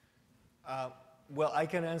 Well, I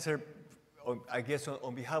can answer, I guess,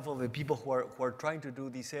 on behalf of the people who are trying to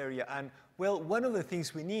do this area. And, well, one of the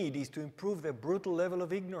things we need is to improve the brutal level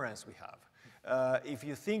of ignorance we have. If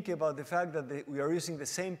you think about the fact that we are using the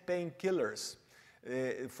same painkillers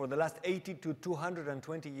for the last 80 to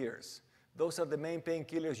 220 years, those are the main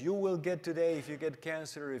painkillers you will get today if you get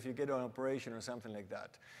cancer, if you get an operation or something like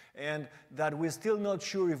that. And that we're still not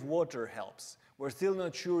sure if water helps. We're still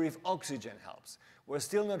not sure if oxygen helps. We're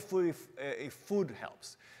still not sure if food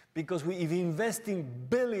helps. Because we're investing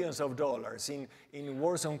billions of dollars in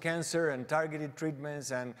wars on cancer and targeted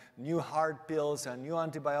treatments and new heart pills and new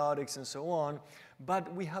antibiotics and so on,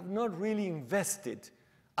 but we have not really invested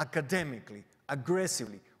academically,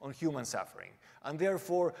 aggressively on human suffering. And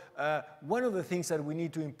therefore, one of the things that we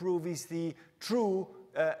need to improve is the true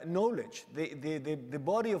knowledge, the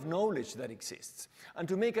body of knowledge that exists, and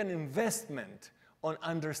to make an investment on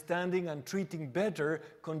understanding and treating better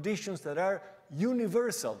conditions that are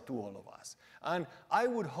universal to all of us. And I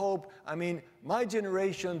would hope, I mean, my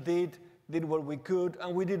generation did what we could,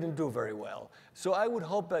 and we didn't do very well. So I would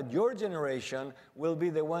hope that your generation will be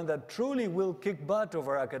the one that truly will kick butt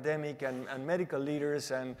over academic and medical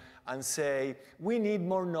leaders and say, we need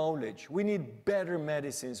more knowledge, we need better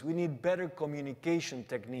medicines, we need better communication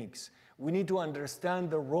techniques. We need to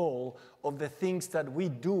understand the role of the things that we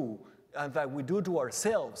do and that we do to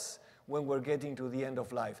ourselves when we're getting to the end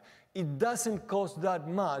of life. It doesn't cost that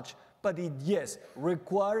much, but it, yes,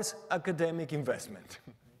 requires academic investment.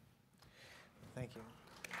 Thank you.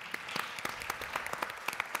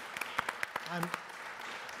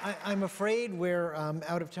 I'm afraid we're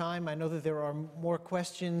out of time. I know that there are more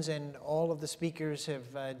questions, and all of the speakers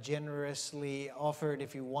have generously offered,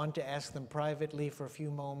 if you want to ask them privately for a few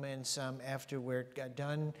moments after we're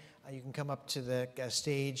done, you can come up to the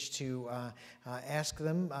stage to ask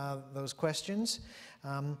them those questions.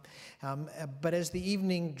 But as the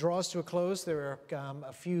evening draws to a close, there are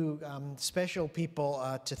a few special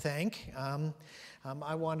people to thank.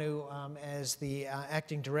 I want to, as the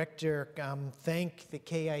acting director, thank the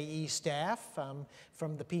KIE staff,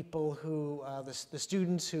 from the people who, the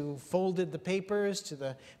students who folded the papers to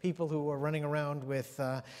the people who were running around with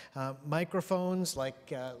microphones,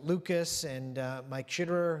 like Lucas and Mike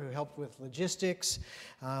Schitterer, who helped with logistics.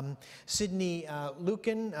 Sydney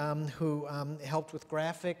Lucan, who helped with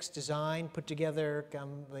graphics, design, put together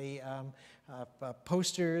the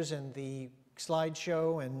posters and the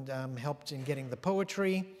slideshow, and helped in getting the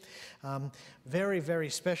poetry. Very, very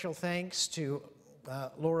special thanks to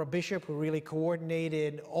Laura Bishop, who really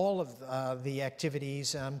coordinated all of the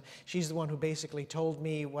activities. She's the one who basically told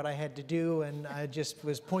me what I had to do, and I just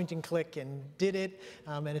was point and click and did it.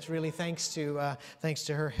 And it's really thanks to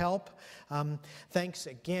her help. Thanks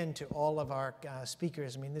again to all of our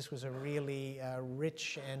speakers. I mean, this was a really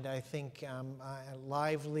rich and I think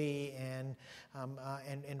lively and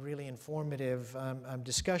really informative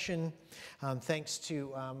discussion. Thanks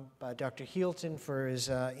to Dr. Healton for his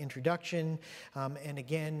introduction, and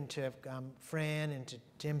again to Fran and to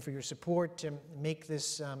Tim for your support to make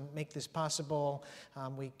this possible.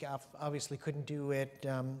 We obviously couldn't do it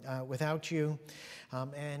without you.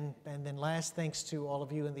 And then last, thanks to all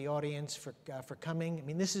of you in the audience for coming. I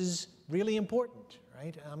mean, this is really important,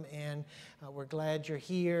 right? And we're glad you're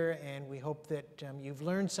here, and we hope that you've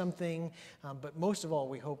learned something, but most of all,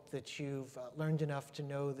 we hope that you've learned enough to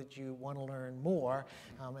know that you want to learn more,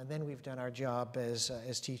 and then we've done our job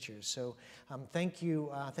as teachers. So thank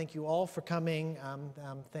you all for coming.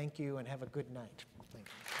 Thank you, and have a good night. Thank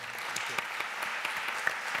you.